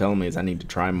y'all are telling me is I need to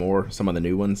try more, some of the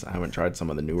new ones. I haven't tried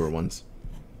some of the newer ones.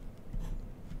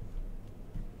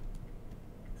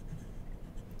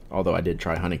 Although I did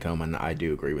try honeycomb, and I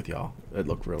do agree with y'all. It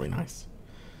looked really nice.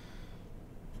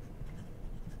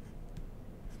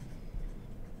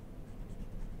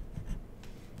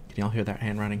 Can y'all hear that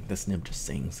handwriting? This nib just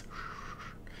sings.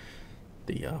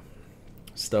 The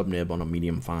stub nib on a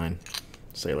medium fine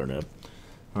sailor nib.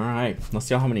 All right, let's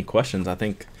see how many questions. I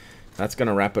think that's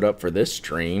gonna wrap it up for this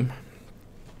stream.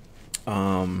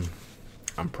 I'm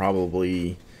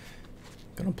probably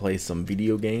gonna play some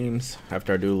video games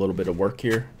after I do a little bit of work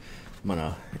here. I'm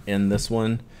gonna end this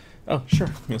one. Oh, sure,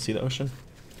 you'll see the ocean.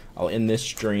 I'll end this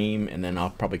stream, and then I'll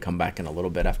probably come back in a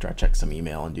little bit after I check some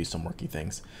email and do some worky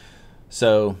things.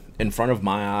 So in front of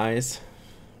my eyes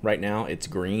right now, it's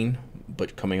green,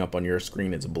 but coming up on your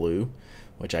screen, it's blue,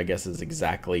 which I guess is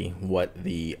exactly what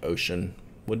the ocean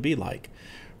would be like,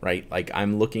 right? Like,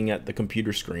 I'm looking at the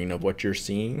computer screen of what you're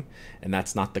seeing, and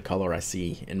that's not the color I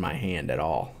see in my hand at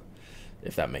all,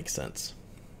 if that makes sense.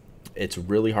 It's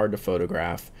really hard to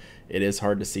photograph. It is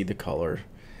hard to see the color.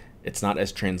 It's not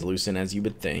as translucent as you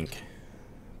would think,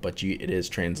 but it is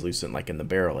translucent, like in the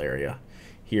barrel area.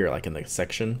 Here, like in the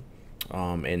section,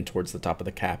 and towards the top of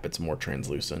the cap, it's more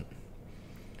translucent.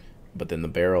 But then the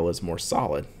barrel is more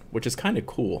solid, which is kind of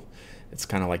cool. It's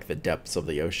kind of like the depths of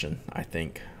the ocean, I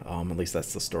think. At least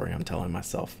that's the story I'm telling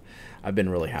myself. I've been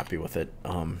really happy with it.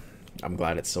 I'm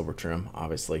glad it's silver trim,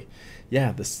 obviously.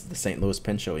 Yeah, the St. Louis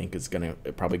Pen Show ink is going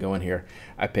to probably go in here.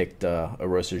 I picked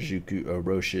Iroshizuku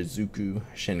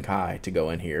Shinkai to go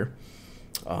in here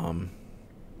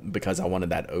because I wanted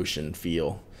that ocean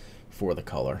feel for the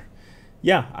color.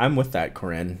 Yeah, I'm with that,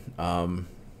 Corinne.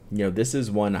 You know, this is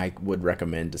one I would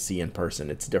recommend to see in person.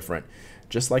 It's different.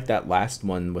 Just like that last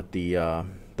one with the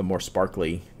more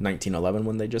sparkly 1911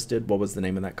 one they just did. What was the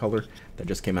name of that color? That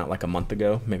just came out like a month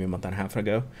ago, maybe a month and a half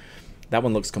ago. That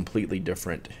one looks completely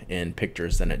different in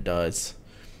pictures than it does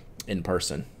in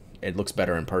person. It looks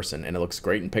better in person, and it looks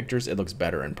great in pictures. It looks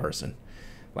better in person.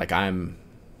 Like, I'm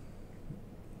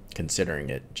considering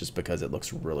it just because it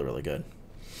looks really, really good.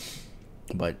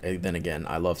 But then again,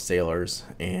 I love sailors,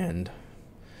 and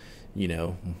you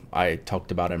know, I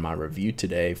talked about in my review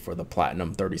today for the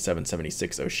Platinum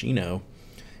 3776 Oshino,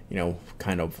 you know,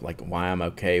 kind of like why I'm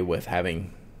okay with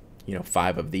having, you know,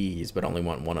 5 of these but only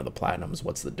want one of the Platinums.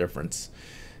 What's the difference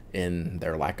in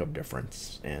their lack of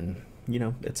difference? And you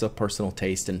know, it's a personal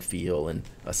taste and feel and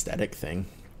aesthetic thing.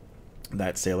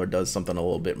 That sailor does something a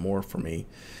little bit more for me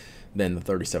than the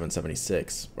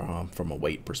 3776 from a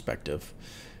weight perspective.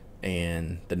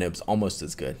 And the nib's almost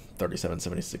as good.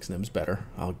 3776 nib's better.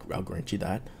 I'll grant you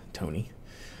that, Tony.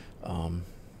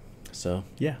 So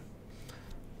yeah,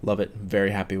 love it.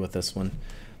 Very happy with this one.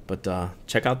 But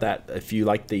check out that if you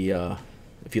like the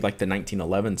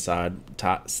 1911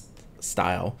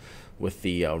 style with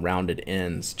the rounded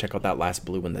ends. Check out that last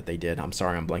blue one that they did. I'm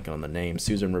sorry I'm blanking on the name.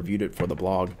 Susan reviewed it for the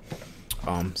blog.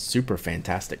 Super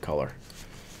fantastic color.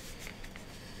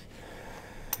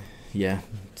 Yeah.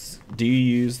 Do you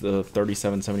use the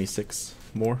 3776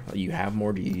 more? You have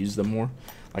more? Do you use them more?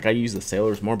 Like, I use the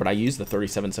Sailors more, but I use the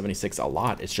 3776 a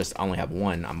lot. It's just I only have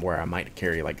one. I'm where I might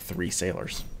carry like 3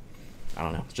 Sailors. I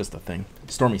don't know. It's just a thing.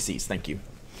 Stormy Seas. Thank you.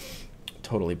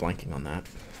 Totally blanking on that.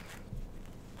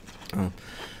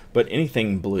 But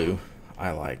anything blue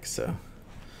I like, so.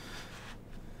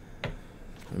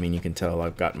 I mean, you can tell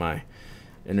I've got my,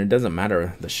 and it doesn't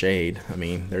matter the shade. I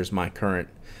mean, there's my current,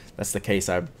 that's the case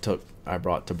I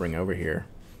brought to bring over here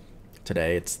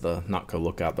today. It's the Notco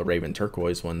Lookout, the Raven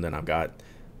Turquoise one. Then I've got,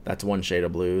 that's one shade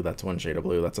of blue, that's one shade of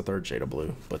blue, that's a third shade of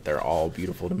blue, but they're all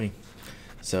beautiful to me.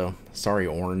 So, sorry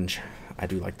orange, I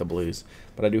do like the blues,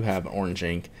 but I do have orange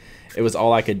ink. It was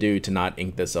all I could do to not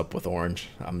ink this up with orange.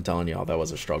 I'm telling y'all, that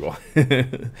was a struggle.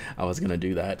 I was gonna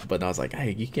do that, but I was like,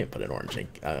 hey, you can't put an orange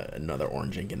ink, another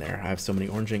orange ink in there. I have so many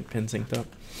orange ink pens inked up.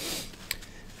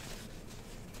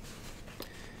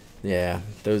 Yeah,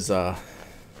 those that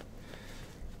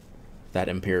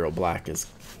Imperial Black is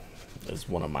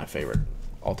one of my favorite,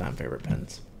 all-time favorite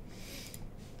pens.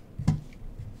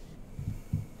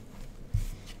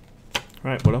 All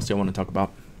right, what else do y'all want to talk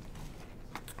about?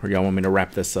 Or y'all want me to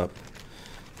wrap this up?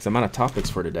 Because I'm out of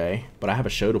topics for today, but I have a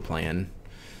show to plan.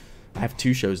 I have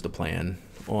 2 shows to plan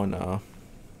on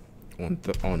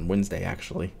Wednesday,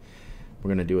 actually. We're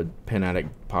going to do a Pen Addict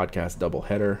podcast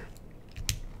doubleheader.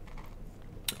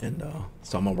 And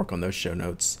so I'm going to work on those show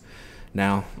notes.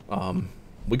 Now,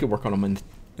 we could work on them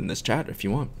in this chat if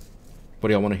you want. What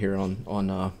do y'all want to hear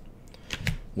on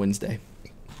Wednesday?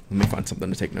 Let me find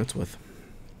something to take notes with.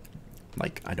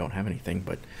 Like, I don't have anything,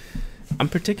 but I'm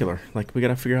particular. Like, we got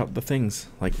to figure out the things.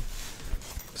 Like,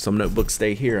 some notebooks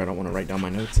stay here. I don't want to write down my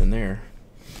notes in them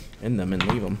and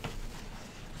leave them.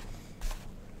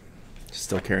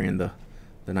 Still carrying the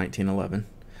 1911.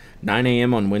 9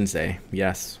 a.m. on Wednesday.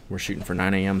 Yes, we're shooting for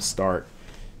 9 a.m. start.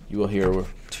 You will hear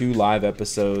 2 live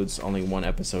episodes. Only 1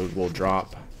 episode will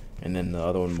drop, and then the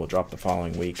other one will drop the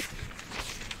following week.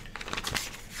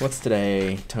 What's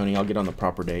today, Tony? I'll get on the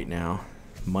proper date now.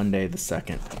 Monday the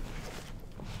 2nd.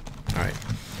 All right,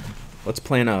 let's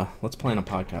plan a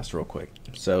podcast real quick.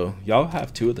 So y'all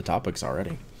have 2 of the topics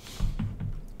already,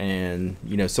 and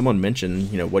someone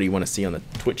mentioned what do you want to see on the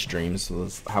Twitch streams? So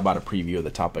how about a preview of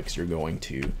the topics you're going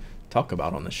to talk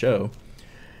about on the show?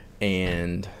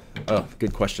 And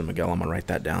good question, Miguel. I'm gonna write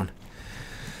that down.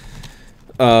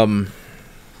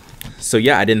 So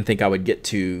yeah, I didn't think I would get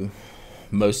to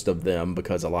most of them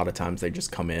because a lot of times they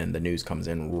just come in, the news comes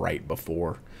in right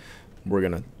before we're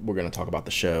gonna talk about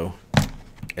the show,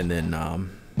 and then I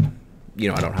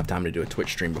don't have time to do a Twitch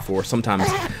stream before. Sometimes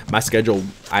my schedule,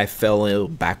 I fell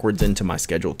backwards into my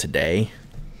schedule today.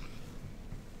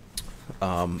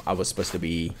 I was supposed to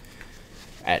be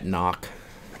at knock,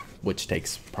 which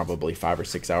takes probably 5 or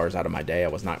 6 hours out of my day. I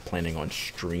was not planning on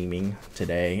streaming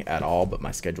today at all, but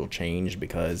my schedule changed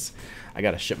because I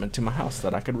got a shipment to my house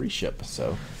that I could reship.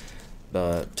 So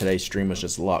today's stream was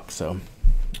just luck. So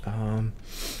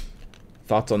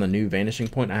thoughts on the new Vanishing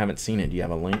Point? I haven't seen it. Do you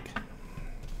have a link?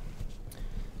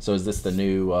 So is this the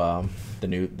new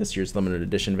this year's limited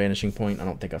edition Vanishing Point? I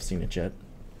don't think I've seen it yet.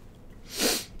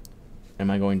 Am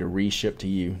I going to reship to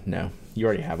you? No, you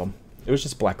already have them. It was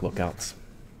just black lookouts.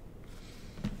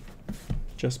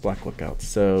 Just black lookouts.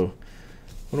 So,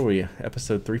 what are we?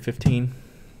 Episode 315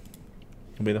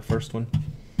 will be the first one.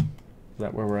 Is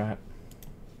that where we're at?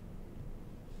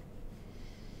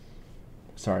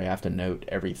 Sorry, I have to note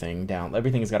everything down.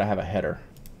 Everything's got to have a header.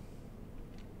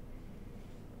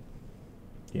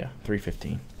 Yeah,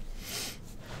 315.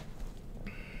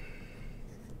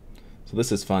 So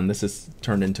this is fun. This is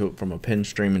turned into from a pen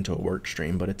stream into a work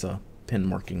stream, but it's a pen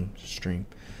marking stream.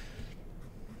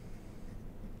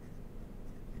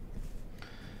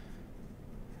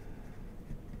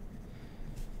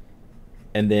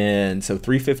 And then, so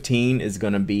 315 is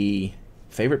going to be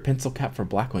favorite pencil cap for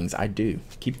Blackwings. I do.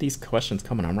 Keep these questions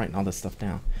coming. I'm writing all this stuff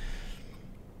down.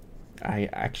 I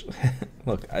actually,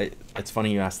 look, it's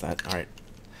funny you asked that. All right.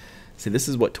 See, this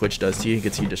is what Twitch does to you. It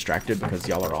gets you distracted because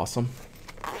y'all are awesome.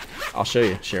 I'll show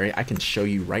you, Sherry. I can show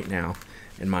you right now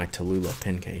in my Tallulah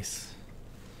pen case.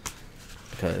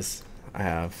 Because I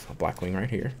have a Blackwing right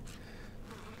here.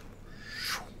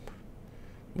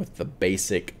 With the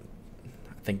basic,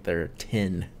 I think they're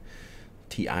 10,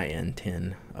 T-I-N,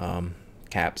 10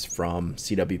 caps from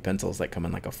CW Pencils that come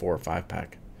in like a 4 or 5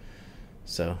 pack.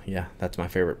 So yeah, that's my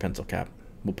favorite pencil cap.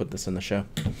 We'll put this in the show.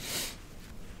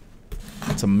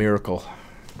 It's a miracle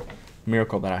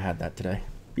that I had that today.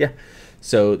 Yeah.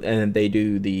 So and they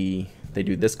do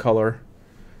this color,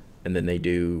 and then they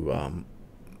do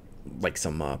like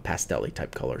some pastel-y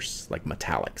type colors, like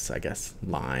metallics, I guess,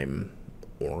 lime,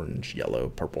 orange, yellow,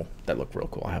 purple. That look real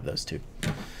cool. I have those too.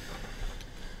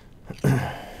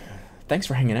 Thanks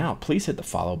for hanging out. Please hit the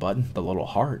follow button, the little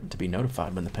heart, to be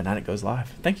notified when the Pen Addict goes live.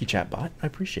 Thank you, chatbot. I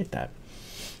appreciate that.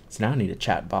 So now I need a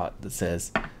chatbot that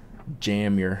says,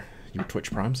 jam your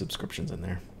Twitch Prime subscriptions in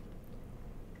there.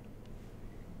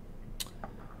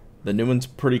 The new one's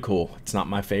pretty cool. It's not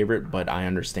my favorite, but I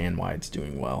understand why it's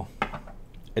doing well.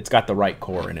 It's got the right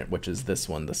core in it, which is this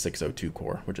one, the 602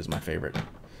 core, which is my favorite.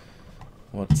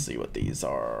 Let's see what these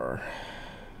are.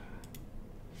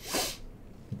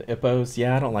 The Ippos,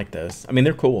 yeah, I don't like those. I mean,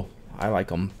 they're cool. I like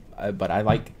them, but I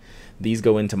like these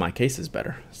go into my cases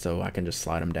better, so I can just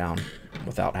slide them down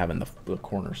without having the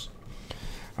corners.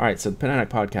 All right, so the Pen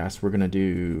Addict podcast, we're gonna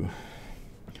do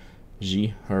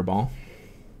J Herbal.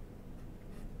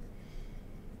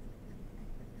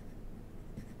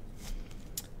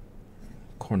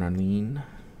 Cornaline.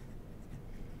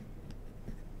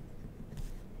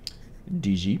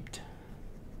 d'Egypte.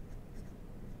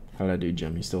 How did I do,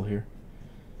 Jim? You still here?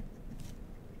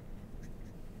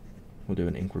 We'll do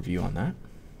an ink review on that.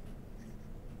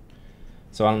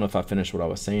 So I don't know if I finished what I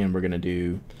was saying. We're going to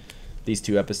do these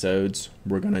 2 episodes.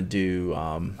 We're going to do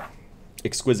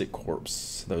Exquisite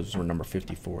Corpse. Those were number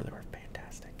 54. They were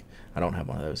fantastic. I don't have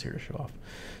one of those here to show off.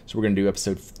 So we're going to do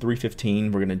episode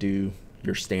 315. We're going to do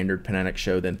your standard Pen Addict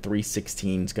show. Then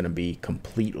 316 is going to be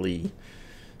completely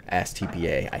Ask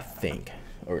TPA, I think.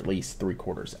 Or at least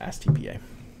 3/4 Ask TPA.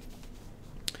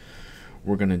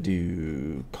 We're going to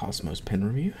do Kosmos Pen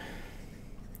review.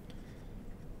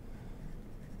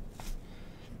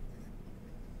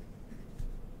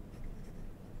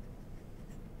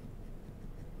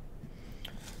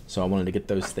 So I wanted to get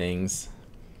those things.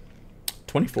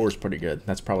 24 is pretty good.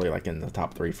 That's probably like in the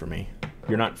top 3 for me.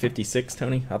 You're not 56,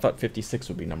 Tony? I thought 56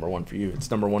 would be number 1 for you. It's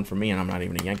number 1 for me, and I'm not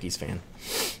even a Yankees fan.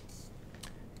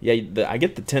 Yeah, I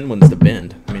get the 10 ones to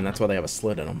bend. I mean, that's why they have a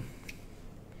slit in them.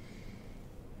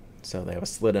 So they have a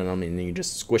slit in them, and you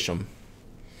just squish them.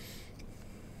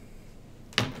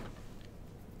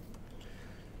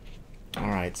 All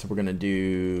right, so we're going to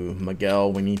do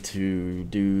Miguel. We need to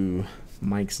do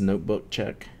Mike's notebook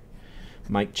check.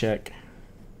 Mic check.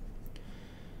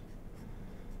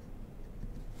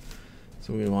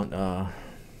 So we want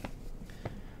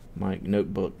Mike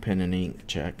notebook, pen and ink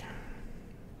check.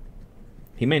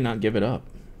 He may not give it up.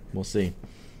 We'll see.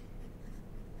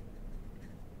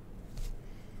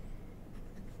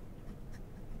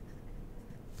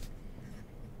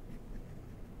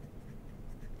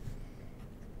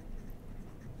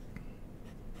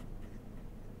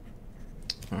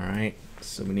 All right,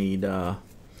 so we need, yeah,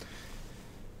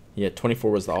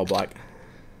 24 was the all black.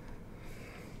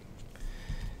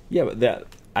 Yeah, but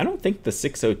I don't think the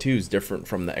 602 is different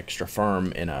from the extra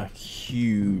firm in a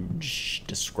huge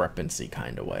discrepancy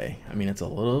kind of way. I mean, it's a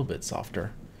little bit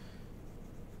softer.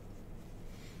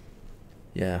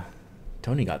 Yeah,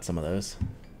 Tony got some of those.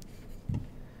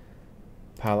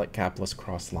 Pilot capless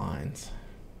cross lines.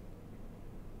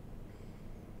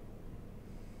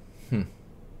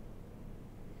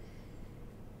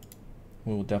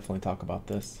 We'll definitely talk about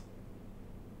this.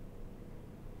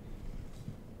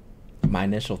 My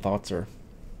initial thoughts are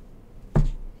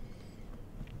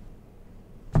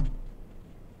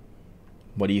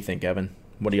what do you think, Evan?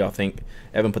 What do y'all think?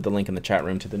 Evan put the link in the chat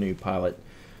room to the new Pilot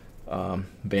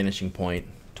Vanishing Point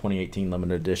 2018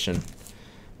 limited edition.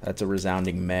 That's a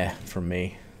resounding meh from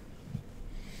me.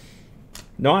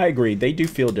 No, I agree. They do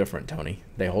feel different, Tony.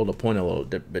 They hold a point a little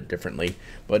bit differently.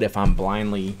 But if I'm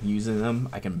blindly using them,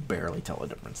 I can barely tell the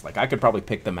difference. Like, I could probably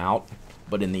pick them out,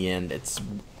 but in the end, it's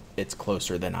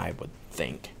closer than I would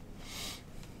think.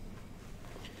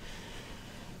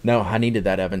 No, I needed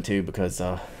that, Evan, too, because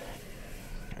I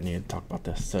needed to talk about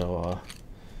this. So,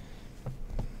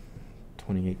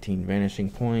 2018 Vanishing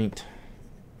Point.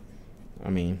 I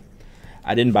mean,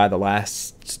 I didn't buy the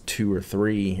last 2 or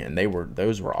 3, and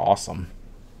those were awesome.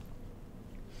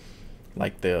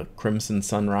 Like the Crimson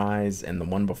Sunrise and the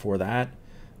one before that,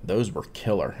 those were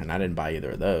killer, and I didn't buy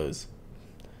either of those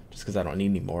just because I don't need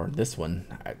any more. This one,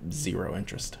 zero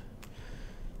interest.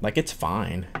 Like, it's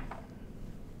fine.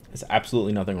 There's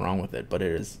absolutely nothing wrong with it, but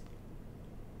it is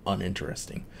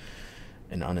uninteresting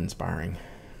and uninspiring.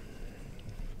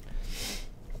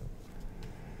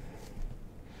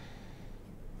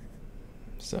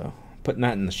 So, putting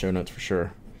that in the show notes for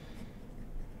sure.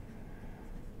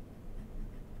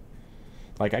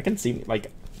 Like, I can see,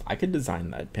 like, I could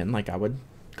design that pen. Like, I would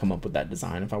come up with that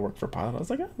design if I worked for Pilot. I was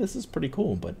like, oh, this is pretty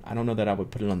cool, but I don't know that I would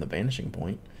put it on the Vanishing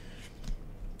Point.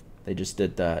 They just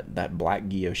did that black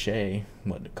guilloche,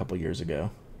 what, a couple years ago.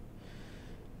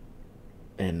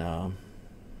 And I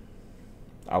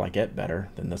like it better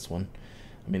than this one.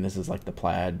 I mean, this is like the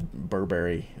plaid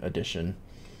Burberry edition.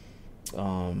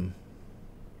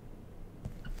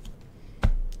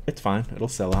 It's fine. It'll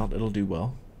sell out. It'll do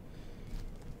well.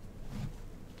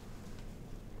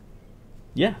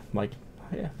 Yeah, like,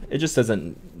 yeah. It just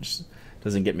doesn't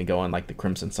get me going like the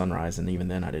Crimson Sunrise, and even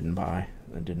then I didn't buy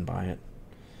it.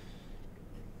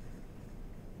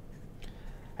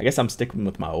 I guess I'm sticking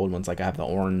with my old ones. Like, I have the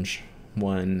orange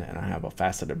one, and I have a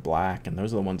faceted black, and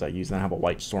those are the ones I use. And I have a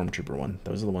white Stormtrooper one.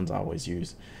 Those are the ones I always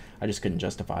use. I just couldn't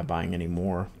justify buying any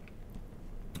more.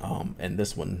 And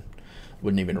this one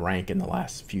wouldn't even rank in the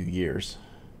last few years.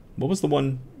 What was the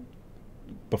one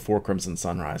before Crimson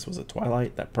Sunrise? Was it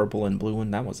Twilight? That purple and blue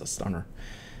one? That was a stunner.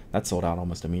 That sold out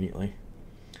almost immediately.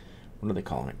 What are they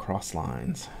calling it? Cross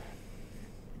lines.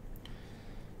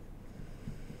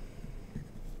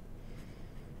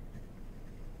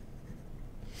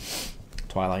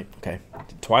 Twilight. Okay.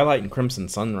 Twilight and Crimson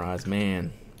Sunrise,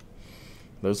 man.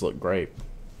 Those look great.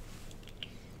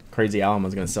 Crazy Alan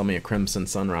was going to sell me a Crimson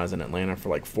Sunrise in Atlanta for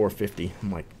like $450.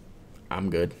 I'm like, I'm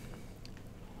good.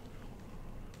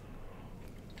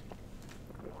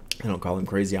 I don't call him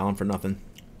Crazy Alan for nothing.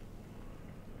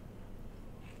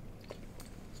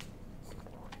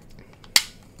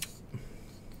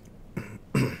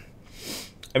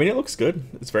 I mean, it looks good.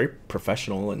 It's very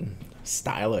professional and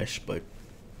stylish, but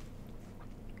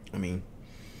I mean,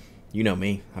 you know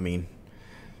me. I mean,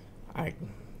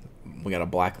 we got a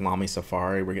black Lamy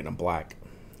Safari. We're getting a black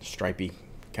stripy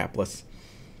capless.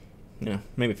 You know,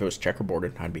 maybe if it was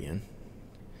checkerboarded, I'd be in.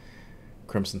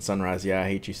 Crimson Sunrise. Yeah, I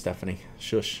hate you, Stephanie.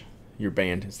 Shush. You're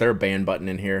banned. Is there a ban button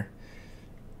in here?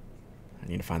 I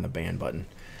need to find the ban button.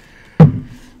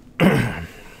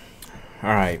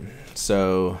 Alright,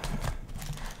 so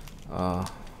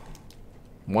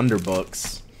Wonder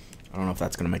Books. I don't know if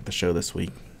that's going to make the show this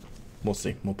week. We'll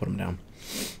see. We'll put them down.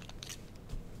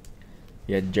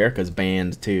 Yeah, Jerica's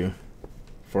banned too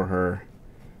for her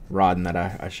rod that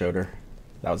I showed her.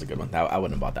 That was a good one. I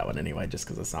wouldn't have bought that one anyway, just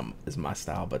because it's my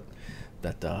style. But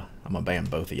that I'm gonna ban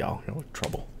both of y'all. You'll have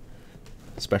trouble,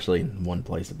 especially in one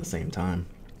place at the same time.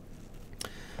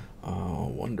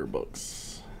 Wonder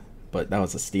Books, but that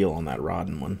was a steal on that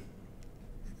Rodden one.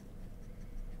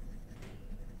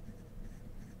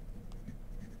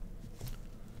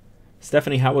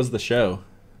 Stephanie, how was the show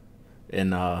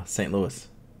in St. Louis?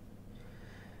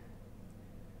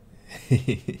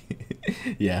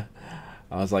 Yeah,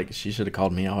 I was like, she should have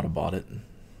called me. I would have bought it.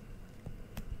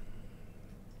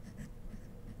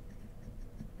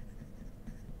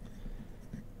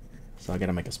 So I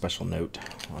gotta make a special note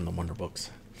on the Wonder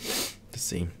Books to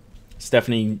see.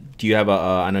 Stephanie, do you have a?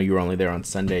 I know you were only there on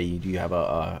Sunday. Do you have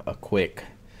a quick?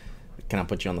 Can I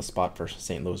put you on the spot for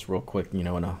St. Louis real quick? You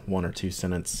know, in a 1 or 2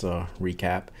 sentence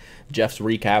recap. Jeff's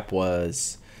recap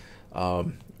was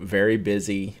very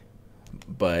busy,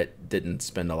 but didn't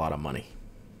spend a lot of money.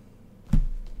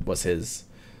 Was his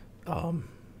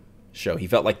show. He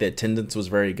felt like the attendance was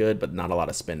very good, but not a lot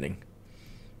of spending.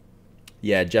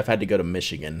 Yeah, Jeff had to go to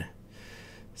Michigan.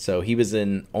 So he was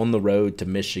on the road to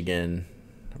Michigan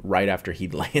right after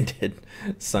he'd landed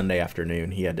Sunday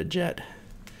afternoon. He had to jet.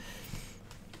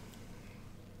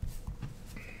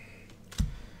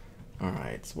 All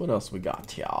right, so what else we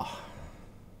got, y'all?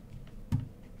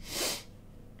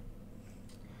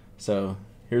 So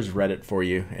here's Reddit for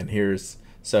you, and here's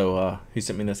who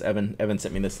sent me this? Evan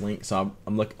sent me this link. So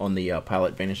I'm looking on the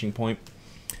Pilot Vanishing Point.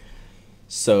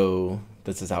 So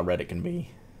this is how Reddit can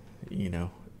be, you know,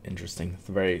 interesting.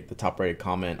 The top rated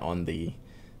comment on the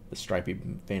stripy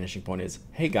Vanishing Point is,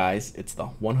 "Hey guys, it's the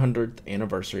 100th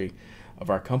anniversary of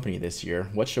our company this year.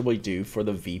 What should we do for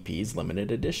the VP's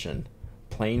limited edition?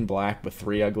 Plain black with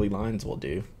 3 ugly lines will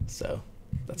do." So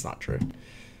that's not true.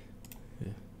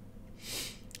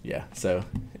 Yeah, so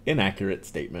inaccurate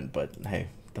statement, but hey,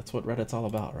 that's what Reddit's all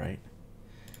about, right?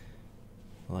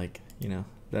 Like, you know,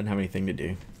 doesn't have anything to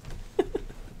do.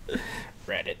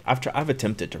 Reddit. I've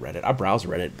attempted to Reddit. I browse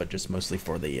Reddit, but just mostly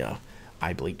for the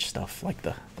eye bleach stuff, like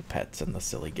the pets and the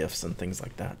silly gifs and things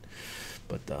like that.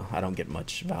 But I don't get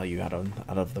much value out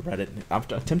of the Reddit. I've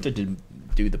attempted to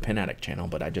do the Pen Addict channel,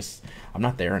 but I'm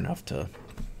not there enough to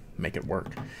make it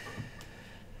work.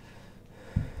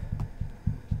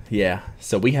 Yeah,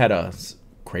 so we had a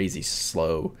crazy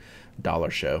slow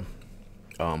dollar show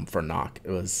for knock.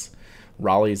 It was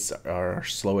Raleigh's our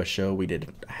slowest show. We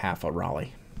did half a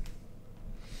Raleigh.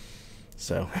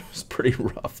 So it was pretty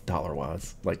rough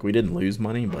dollar-wise. Like, we didn't lose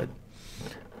money, but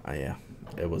yeah,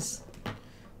 it was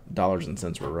dollars and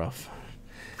cents were rough.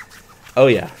 Oh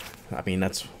yeah, I mean,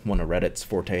 that's one of Reddit's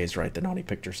fortes, right? The naughty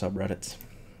picture subreddits.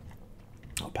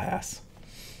 I'll pass.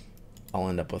 I'll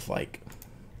end up with like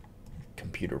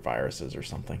computer viruses or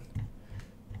something.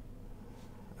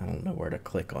 I don't know where to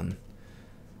click on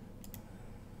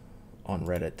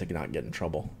Reddit to not get in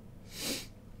trouble.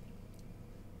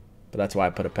 But that's why I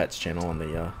put a pets channel on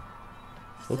the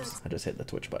oops, I just hit the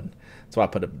Twitch button. That's why I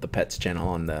put the pets channel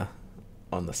on the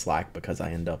Slack, because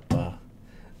I end up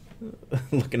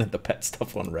looking at the pet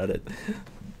stuff on Reddit.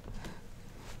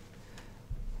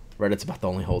 Reddit's about the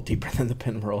only hole deeper than the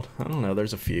pen world. I don't know,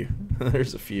 there's a few.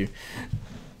 There's a few.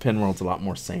 Pen world's a lot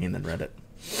more sane than Reddit.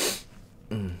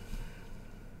 Well,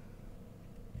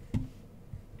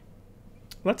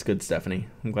 that's good, Stephanie.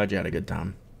 I'm glad you had a good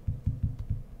time.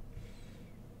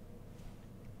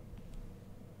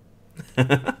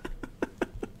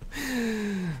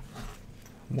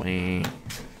 Wah.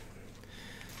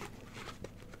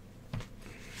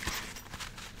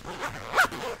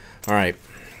 All right.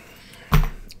 I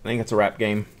think it's a wrap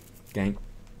game, gang.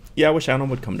 Yeah, I wish Anna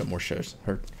would come to more shows.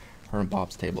 Her and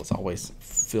Bob's table is always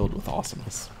filled with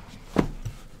awesomeness.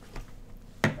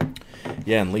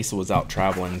 Yeah, and Lisa was out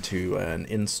traveling to an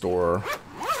in-store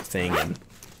thing in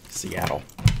Seattle,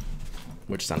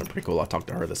 which sounded pretty cool. I talked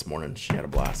to her this morning. She had a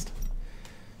blast.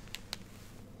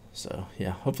 So,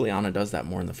 yeah, hopefully Anna does that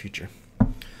more in the future. All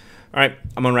right,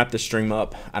 I'm going to wrap this stream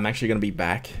up. I'm actually going to be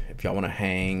back if y'all want to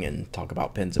hang and talk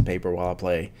about pens and paper while I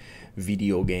play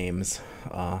video games.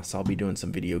 So I'll be doing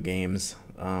some video games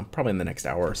probably in the next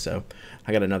hour or so.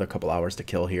 I got another couple hours to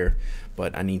kill here,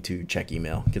 but I need to check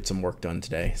email, get some work done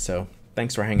today. So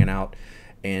thanks for hanging out,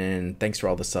 and thanks for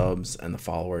all the subs and the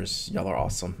followers. Y'all are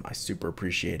awesome. I super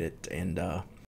appreciate it, and